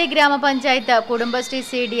 രാമന്തളി ഗ്രാമപഞ്ചായത്ത് കുടുംബശ്രീ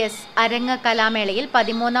CDS അരങ്ങ് കലാമേളയിൽ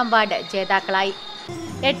 13ാം വാർഡ് ജേതാക്കളായി.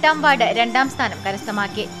 8ാം വാർഡ് 2ാം സ്ഥാനം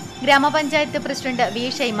കരസ്ഥമാക്കി. ഗ്രാമപഞ്ചായത്ത് പ്രസിഡന്റ് വി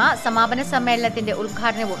ഷൈമ സമാപന സമ്മേളനത്തിന്റെ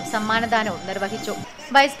ഉദ്ഘാടനവും സമ്മാനദാനവും നിർവഹിച്ചു.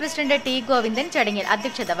 വൈസ് പ്രസിഡന്റ് ടി ഗോവിന്ദൻ ചടങ്ങിൽ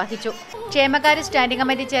അധ്യക്ഷത വഹിച്ചു. ക്ഷേമകാര്യ standing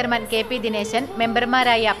committee chairman KP Dineshan,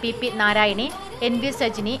 മെമ്പർമാരായ PP Narayani, NB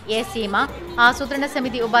Sajini, A Seema, ആസൂത്രണ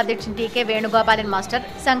സമിതി ഉപാധ്യക്ഷൻ TK വേണുഗോപാലൻ മാസ്റ്റർ,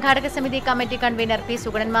 സംഘാടക സമിതി committee convener P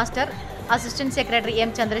Suganan master, assistant secretary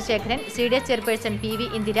M Chandrasekharan, CDS chairperson PV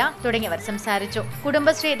Indira തുടങ്ങിയവർ സംസാരിച്ചു.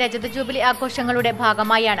 കുടുംബശ്രീ രജത ജൂബിലി ആഘോഷങ്ങളുടെ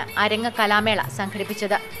ഭാഗമായാണ് അരങ്ങ് കലാമേള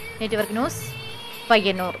സംഘടിപ്പിച്ചത്. Network news,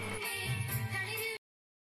 Payyanur.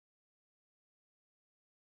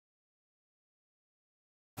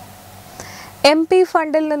 MP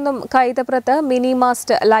ഫണ്ടിൽ നിന്നും കൈതപ്രത്ത് മിനി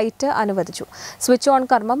മാസ്റ്റ് ലൈറ്റ് അനുവദിച്ചു. സ്വിച്ച് ഓൺ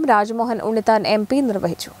കർമ്മം രാജ്മോഹൻ ഉണ്ണിത്താൻ MP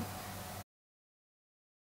നിർവഹിച്ചു.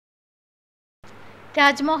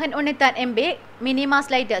 Rajmohan Unnithan MP mini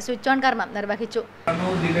mast light switch on കർമ്മം നിർവഹിച്ചു.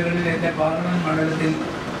 ജില്ലകളിലെ പാർലമെന്റ് മണ്ഡലത്തിൽ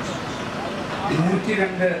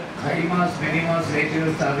 102 ഹൈമാസ് മിനിമാസ് ലൈറ്റുകൾ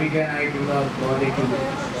സ്ഥാപിക്കാനായിട്ടുള്ള പ്രോജക്റ്റുകൾ,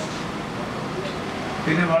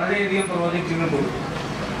 പിന്നെ വളരെയധികം പ്രോജക്റ്റുകൾ കൊടുക്കും.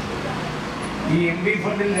 ഈ MP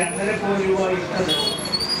ഫണ്ടിൽ 2.5 കോടി രൂപ ഇട്ടത്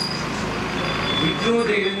വിഡ്രോ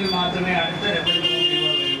ചെയ്തെങ്കിൽ മാത്രമേ അടുത്ത 2 കോടി രൂപ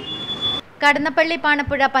വരൂ. കടന്നപ്പള്ളി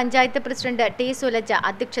പാണപ്പുഴ പഞ്ചായത്ത് പ്രസിഡന്റ് T സുലജ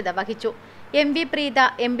അധ്യക്ഷത വഹിച്ചു. MV Preetha,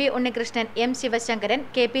 MB Unnikrishnan, M Sivasankaran,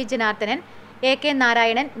 KP Janardhanan, AK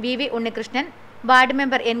Narayanan, VV Unnikrishnan, ward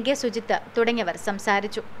member NK Sujith തുടങ്ങിയവർ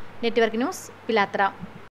സംസാരിച്ചു. നെറ്റ്വർക്ക് ന്യൂസ്, പിലാത്ര.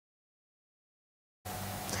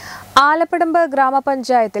 ആലപ്പടമ്പ്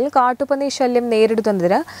ഗ്രാമപഞ്ചായത്തിൽ കാട്ടുപന്നി ശല്യം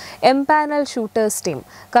നേരിടുന്നതിന് എംപാനൽ ഷൂട്ടേഴ്സ് ടീം.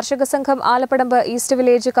 കർഷക സംഘം ആലപ്പടമ്പ് ഈസ്റ്റ്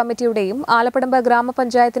വില്ലേജ് കമ്മിറ്റിയുടെയും ആലപ്പടമ്പ്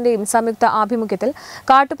ഗ്രാമപഞ്ചായത്തിന്റെയും സംയുക്ത ആഭിമുഖ്യത്തിൽ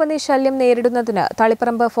കാട്ടുപന്നി ശല്യം നേരിടുന്നതിന്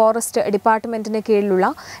തളിപ്പറമ്പ് ഫോറസ്റ്റ് ഡിപ്പാർട്ട്മെന്റിന്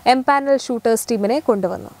കീഴിലുള്ള എംപാനൽ ഷൂട്ടേഴ്സ് ടീമിനെ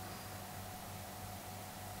കൊണ്ടുവന്നു.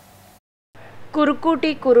 കുറുക്കൂട്ടി,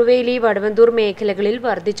 കുറുവേലി, വടവന്തൂർ മേഖലകളിൽ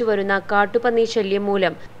വർദ്ധിച്ചു വരുന്ന കാട്ടുപന്നി ശല്യം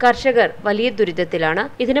മൂലം കർഷകർ വലിയ ദുരിതത്തിലാണ്.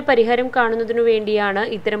 ഇതിന് പരിഹാരം കാണുന്നതിനു വേണ്ടിയാണ്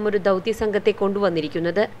ഇത്തരമൊരു ദൗത്യസംഘത്തെ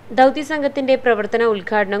കൊണ്ടുവന്നിരിക്കുന്നത്. ദൗത്യസംഘത്തിന്റെ പ്രവർത്തന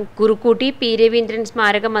ഉദ്ഘാടനം കുറുക്കൂട്ടി പി രവീന്ദ്രൻ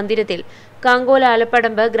സ്മാരക മന്ദിരത്തിൽ കാങ്കോൽ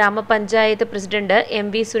ആലപ്പടമ്പ് ഗ്രാമപഞ്ചായത്ത് പ്രസിഡന്റ്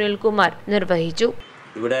MV സുനിൽകുമാർ നിർവഹിച്ചു.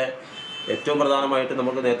 ഇവിടെ ഏറ്റവും പ്രധാനമായിട്ട്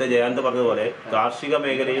നമുക്ക് നേരത്തെ ജയാനന്ദ് പറഞ്ഞതുപോലെ കാർഷിക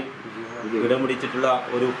മേഖലയിൽ ഇടം പിടിച്ചിട്ടുള്ള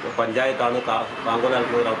ഒരു പഞ്ചായത്താണ് കാങ്കോൽ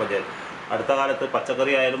ആലപ്പുഴ ഗ്രാമപഞ്ചായത്ത്. അടുത്ത കാലത്ത്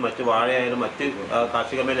പച്ചക്കറി ആയാലും മറ്റ് വാഴയായാലും മറ്റ്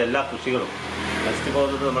കാർഷിക മേഖല എല്ലാ കൃഷികളും നശിച്ചു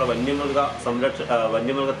പോകുന്നത് നമ്മുടെ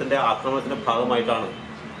വന്യമൃഗത്തിന്റെ ആക്രമണത്തിന്റെ ഭാഗമായിട്ടാണ്.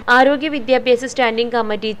 ആരോഗ്യ വിദ്യാഭ്യാസ standing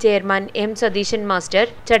committee chairman M Satheesan master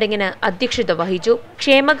ചടങ്ങിന് അധ്യക്ഷത വഹിച്ചു.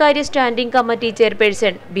 ക്ഷേമകാര്യ standing committee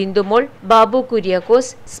chairperson Bindumol, Babu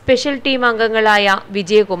Kuriakose, special team അംഗങ്ങളായ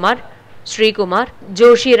വിജയകുമാർ, ശ്രീകുമാർ,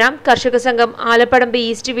 ജോഷിറാം, കർഷക സംഘം Alappadamba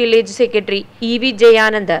east village secretary EV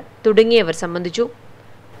Jayanand തുടങ്ങിയവർ സംബന്ധിച്ചു.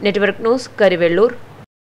 Network news, Karuvellur.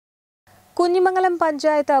 കുഞ്ഞിമംഗലം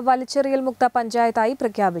പഞ്ചായത്ത് വലിച്ചെറിയൽ മുക്ത പഞ്ചായത്തായി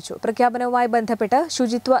പ്രഖ്യാപിച്ചു. പ്രഖ്യാപനവുമായി ബന്ധപ്പെട്ട്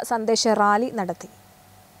ശുചിത്വ സന്ദേശ റാലി നടത്തി.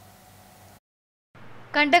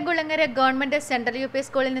 കണ്ടംകുളങ്ങര ഗവൺമെന്റ് സെൻട്രൽ UP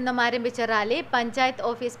സ്കൂളിൽ നിന്നും ആരംഭിച്ച റാലി പഞ്ചായത്ത്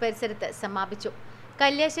ഓഫീസ് പരിസരത്ത് സമാപിച്ചു.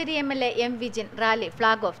 Kalliasseri MLA M Vijin rally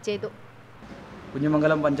flag off ചെയ്തു.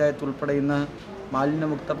 കുഞ്ഞിമംഗലം പഞ്ചായത്ത് ഉൾപ്പെടെ ഇന്ന്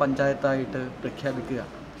മാലിന്യമുക്ത പഞ്ചായത്തായിട്ട് പ്രഖ്യാപിക്കുക.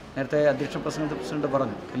 നേരത്തെ അധ്യക്ഷ പ്രസിഡന്റ്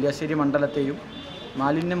പറഞ്ഞു, കല്യാശ്ശേരി മണ്ഡലത്തെയും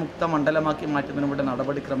മാലിന്യമുക്ത മണ്ഡലമാക്കി മാറ്റുന്നതിനുള്ള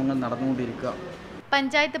നടപടിക്രമങ്ങൾ നടന്നുകൊണ്ടിരിക്കുക.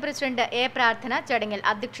 പഞ്ചായത്ത് പ്രസിഡന്റ് A പ്രാർത്ഥന ചടങ്ങിൽ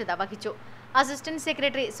അധ്യക്ഷത വഹിച്ചു. അസിസ്റ്റന്റ്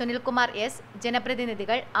സെക്രട്ടറി സുനിൽകുമാർ S,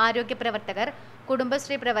 ജനപ്രതിനിധികൾ, ആരോഗ്യ പ്രവർത്തകർ,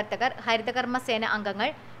 കുടുംബശ്രീ പ്രവർത്തകർ, ഹരിതകർമ്മസേന അംഗങ്ങൾ,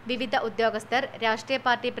 വിവിധ ഉദ്യോഗസ്ഥർ, രാഷ്ട്രീയ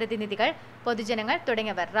പാർട്ടി പ്രതിനിധികൾ, പൊതുജനങ്ങൾ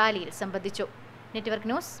തുടങ്ങിയവർ റാലിയിൽ സംബന്ധിച്ചു. Network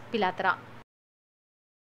news, Pilathara.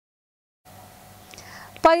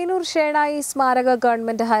 പയ്യന്നൂർ ഷേണായി സ്മാരക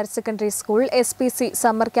government higher secondary school SPC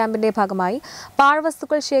summer ക്യാമ്പിന്റെ ഭാഗമായി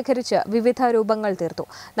പാഴ്വസ്തുക്കൾ ശേഖരിച്ച് വിവിധ രൂപങ്ങൾ തീർത്തു.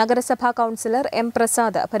 നഗരസഭാ കൗൺസിലർ M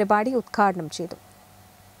പ്രസാദ് പരിപാടി ഉദ്ഘാടനം ചെയ്തു.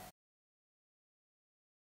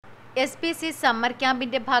 SPC സമ്മർ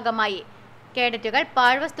ക്യാമ്പിന്റെ ഭാഗമായി കേഡറ്റുകൾ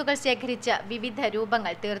പാഴ്വസ്തുക്കൾ ശേഖരിച്ച് വിവിധ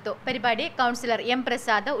രൂപങ്ങൾ തീർത്തു. പരിപാടി കൗൺസിലർ M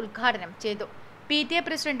പ്രസാദ് ഉദ്ഘാടനം ചെയ്തു. PTA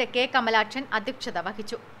പ്രസിഡന്റ് K കമലാക്ഷൻ അധ്യക്ഷത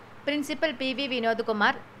വഹിച്ചു. Principal PV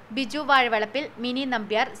Vinodkumar, Biju Vazhavalappil, mini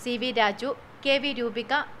Nambiar, CV Raju, KV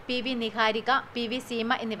രൂപിക, PV Niharika, PV Seema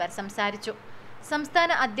എന്നിവർ സംസാരിച്ചു. സംസ്ഥാന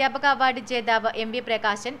അധ്യാപക അവാർഡ് ജേതാവ് MV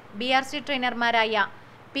Prakashan, BRC ട്രെയിനർമാരായ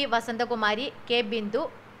P Vasanthakumari, K Bindu,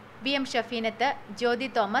 VM ഷഫീനത്ത്, ജ്യോതി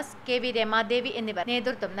തോമസ്, KV രമാദേവി എന്നിവർ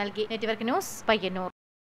നേതൃത്വം നൽകി. Network news, Payyanur.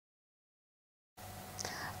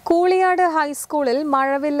 കൂളിയാട് ഹൈസ്കൂളിൽ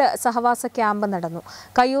മഴവില്ല് സഹവാസ ക്യാമ്പ് നടന്നു.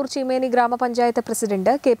 കയ്യൂർ ചീമേനി ഗ്രാമപഞ്ചായത്ത്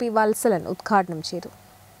പ്രസിഡന്റ് KP വത്സലൻ ഉദ്ഘാടനം ചെയ്തു.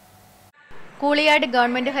 കൂളിയാട്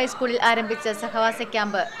ഗവൺമെന്റ് ഹൈസ്കൂളിൽ ആരംഭിച്ച സഹവാസ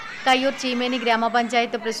ക്യാമ്പ് കയ്യൂർ ചീമേനി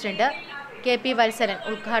ഗ്രാമപഞ്ചായത്ത് പ്രസിഡന്റ് KP വത്സലൻ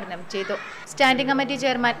ഉദ്ഘാടനം ചെയ്തു. Standing committee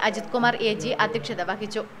chairman Ajith Kumar AG അധ്യക്ഷത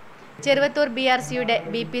വഹിച്ചു. ചെറുവത്തൂർ BRCയുടെ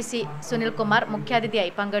BPC സുനിൽകുമാർ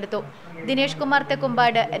മുഖ്യാതിഥിയായി പങ്കെടുത്തു. ദിനേഷ് കുമാർ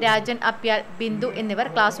തെക്കുംപാട്, രാജൻ അപ്യാൽ, ബിന്ദു എന്നിവർ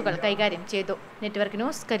ക്ലാസുകൾ കൈകാര്യം ചെയ്തു. Network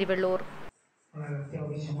news, Karivellur.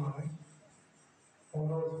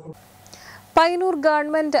 Payyanur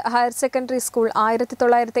government higher secondary school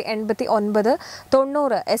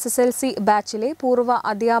 1989-90 SSLC ബാച്ചിലെ പൂർവ്വ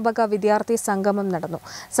അധ്യാപക വിദ്യാർത്ഥി സംഗമം നടന്നു.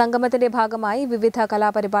 സംഗമത്തിന്റെ ഭാഗമായി വിവിധ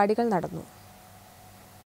കലാപരിപാടികൾ നടന്നു.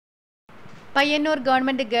 Payyanur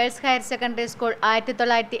government girls higher secondary school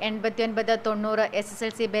 1989-90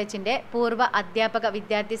 SSLC ബാച്ചിന്റെ പൂർവ്വ അധ്യാപക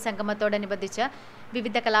വിദ്യാർത്ഥി സംഗമത്തോടനുബന്ധിച്ച്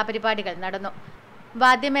വിവിധ കലാപരിപാടികൾ നടന്നു.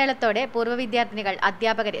 വാദ്യമേളത്തോടെ പൂർവ്വ വിദ്യാർത്ഥിനികൾ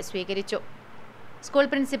അധ്യാപകരെ സ്വീകരിച്ചു. School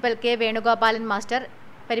principal K Venugopalan master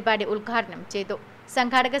പരിപാടി ഉദ്ഘാടനം ചെയ്തു.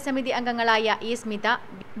 സംഘാടക സമിതി അംഗങ്ങളായ E Smitha,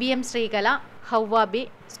 VM Sreekala, ഹൗവാബി,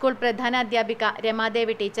 school പ്രധാനാധ്യാപിക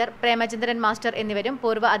Ramadevi teacher, Premachandran master എന്നിവരും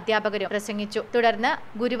പൂർവ്വ അധ്യാപകരും പ്രസംഗിച്ചു. തുടർന്ന്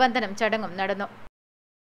ഗുരുവന്ദനം ചടങ്ങും നടന്നു.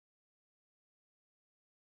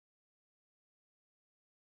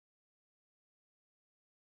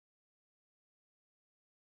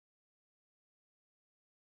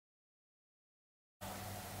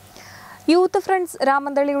 യൂത്ത് ഫ്രണ്ട്സ്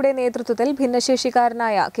രാമന്തളിയുടെ നേതൃത്വത്തിൽ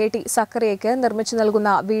ഭിന്നശേഷിക്കാരനായ KT സക്കറിയയ്ക്ക് നിർമ്മിച്ചു നൽകുന്ന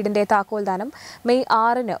വീടിന്റെ താക്കോൽദാനം മെയ്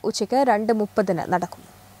 6 ഉച്ചയ്ക്ക് 2:30 നടക്കും.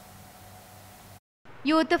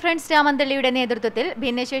 യൂത്ത് ഫ്രണ്ട്സ് രാമന്തളിയുടെ നേതൃത്വത്തിൽ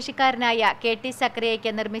ഭിന്നശേഷിക്കാരനായ KT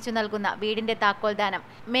സക്കറിയയ്ക്ക് നിർമ്മിച്ചു നൽകുന്ന വീടിന്റെ താക്കോൽദാനം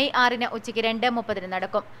മെയ് 6 ഉച്ചയ്ക്ക് 2:30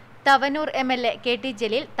 നടക്കും. തവനൂർ MLA KT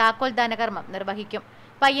ജലീൽ താക്കോൽദാന കർമ്മം നിർവഹിക്കും.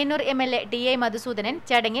 പയ്യന്നൂർ MLA DA മധുസൂദനൻ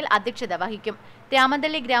ചടങ്ങിൽ അധ്യക്ഷത വഹിക്കും.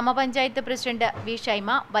 രാമന്തളി ഗ്രാമപഞ്ചായത്ത് president V Shaima,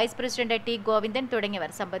 vice president T Govindan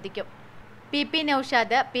തുടങ്ങിയവർ സംബന്ധിക്കും. PP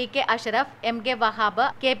Naushad, PK Ashraf, MK Wahab,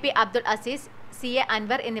 KP Abdul Azeez, CA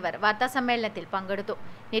Anwar എന്നിവർ വാർത്താസമ്മേളനത്തിൽ പങ്കെടുത്തു.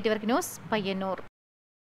 Network news, Payyanur.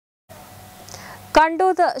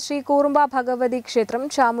 കണ്ടോത്ത് ശ്രീ കൂറുമ്പ ഭഗവതി ക്ഷേത്രം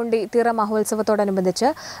ചാമുണ്ഡി തിറ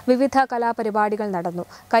മഹോത്സവത്തോടനുബന്ധിച്ച് വിവിധ കലാപരിപാടികൾ നടന്നു.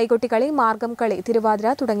 കൈകൊട്ടിക്കളി, മാർഗം കളി,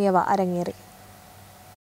 തിരുവാതിര തുടങ്ങിയവ അരങ്ങേറി.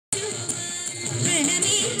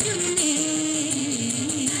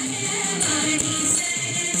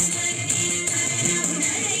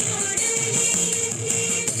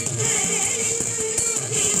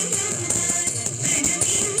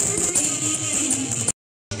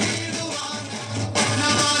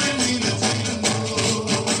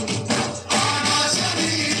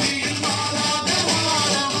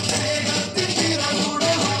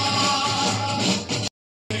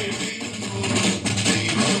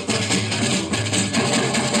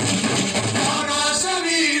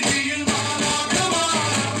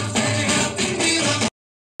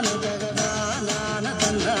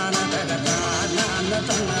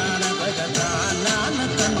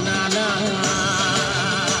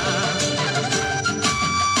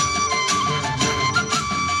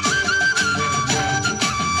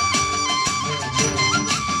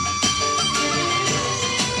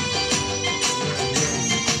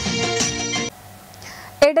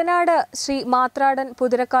 എടനാട് ശ്രീ മാത്രാടൻ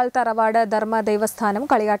പുതിരക്കാൽ തറവാട് ധർമ്മ ദേവസ്ഥാനം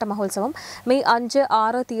കളിയാട്ട മഹോത്സവം മെയ് 5,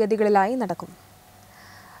 6 തീയതികളിലായി നടക്കും.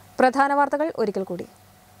 പ്രധാന വാർത്തകൾ ഒരിക്കൽ കൂടി.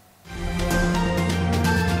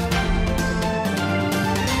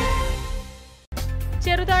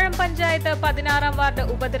 ചെറുതാഴം പഞ്ചായത്ത് 16-ാം വാർഡ്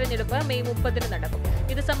ഉപതെരഞ്ഞെടുപ്പ് മെയ് 30 നടക്കും.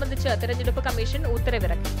 ഇത് സംബന്ധിച്ച് തെരഞ്ഞെടുപ്പ് കമ്മീഷൻ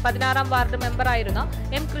ഉത്തരവിറക്കി. 16-ാം വാർഡ് മെമ്പറായിരുന്ന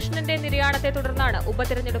M കൃഷ്ണന്റെ നിര്യാണത്തെ തുടർന്നാണ്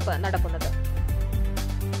ഉപതെരഞ്ഞെടുപ്പ് നടക്കുന്നത്.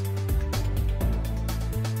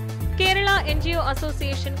 കേരള NGO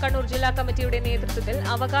അസോസിയേഷൻ കണ്ണൂർ ജില്ലാ കമ്മിറ്റിയുടെ നേതൃത്വത്തിൽ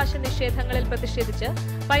അവകാശ നിഷേധങ്ങളിൽ പ്രതിഷേധിച്ച്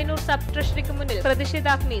പയ്യന്നൂർ സബ് ട്രഷറിക്ക് മുന്നിൽ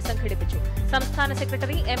പ്രതിഷേധാഗ്നി സംഘടിപ്പിച്ചു. സംസ്ഥാന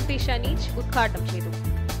സെക്രട്ടറി MP ഷനീജ് ഉദ്ഘാടനം ചെയ്തു.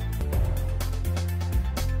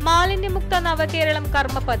 മാലിന്യമുക്ത നവകേരളം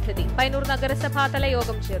കർമ്മ പദ്ധതി പയ്യന്നൂർ നഗരസഭാതല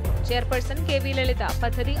യോഗം ചേർന്നു. ചെയർപേഴ്സൺ KV ലളിത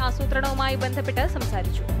പദ്ധതി ആസൂത്രണവുമായി ബന്ധപ്പെട്ട്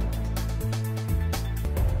സംസാരിച്ചു.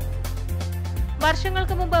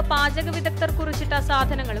 വർഷങ്ങൾക്ക് മുമ്പ് പാചക വിദഗ്ധർ കുറിച്ചിട്ട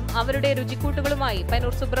സാധനങ്ങളും അവരുടെ രുചിക്കൂട്ടുകളുമായി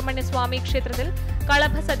പയ്യന്നൂർ സുബ്രഹ്മണ്യ സ്വാമി ക്ഷേത്രത്തിൽ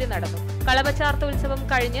കളഭസദ്യ നടന്നു. കളഭചാർത്ത ഉത്സവം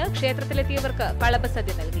കഴിഞ്ഞ് ക്ഷേത്രത്തിലെത്തിയവർക്ക്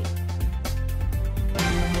കളഭസദ്യ നൽകി.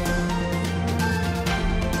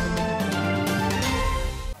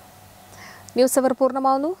 ന്യൂസ് അവർ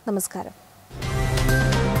പൂർണ്ണമാവുന്നു. നമസ്കാരം.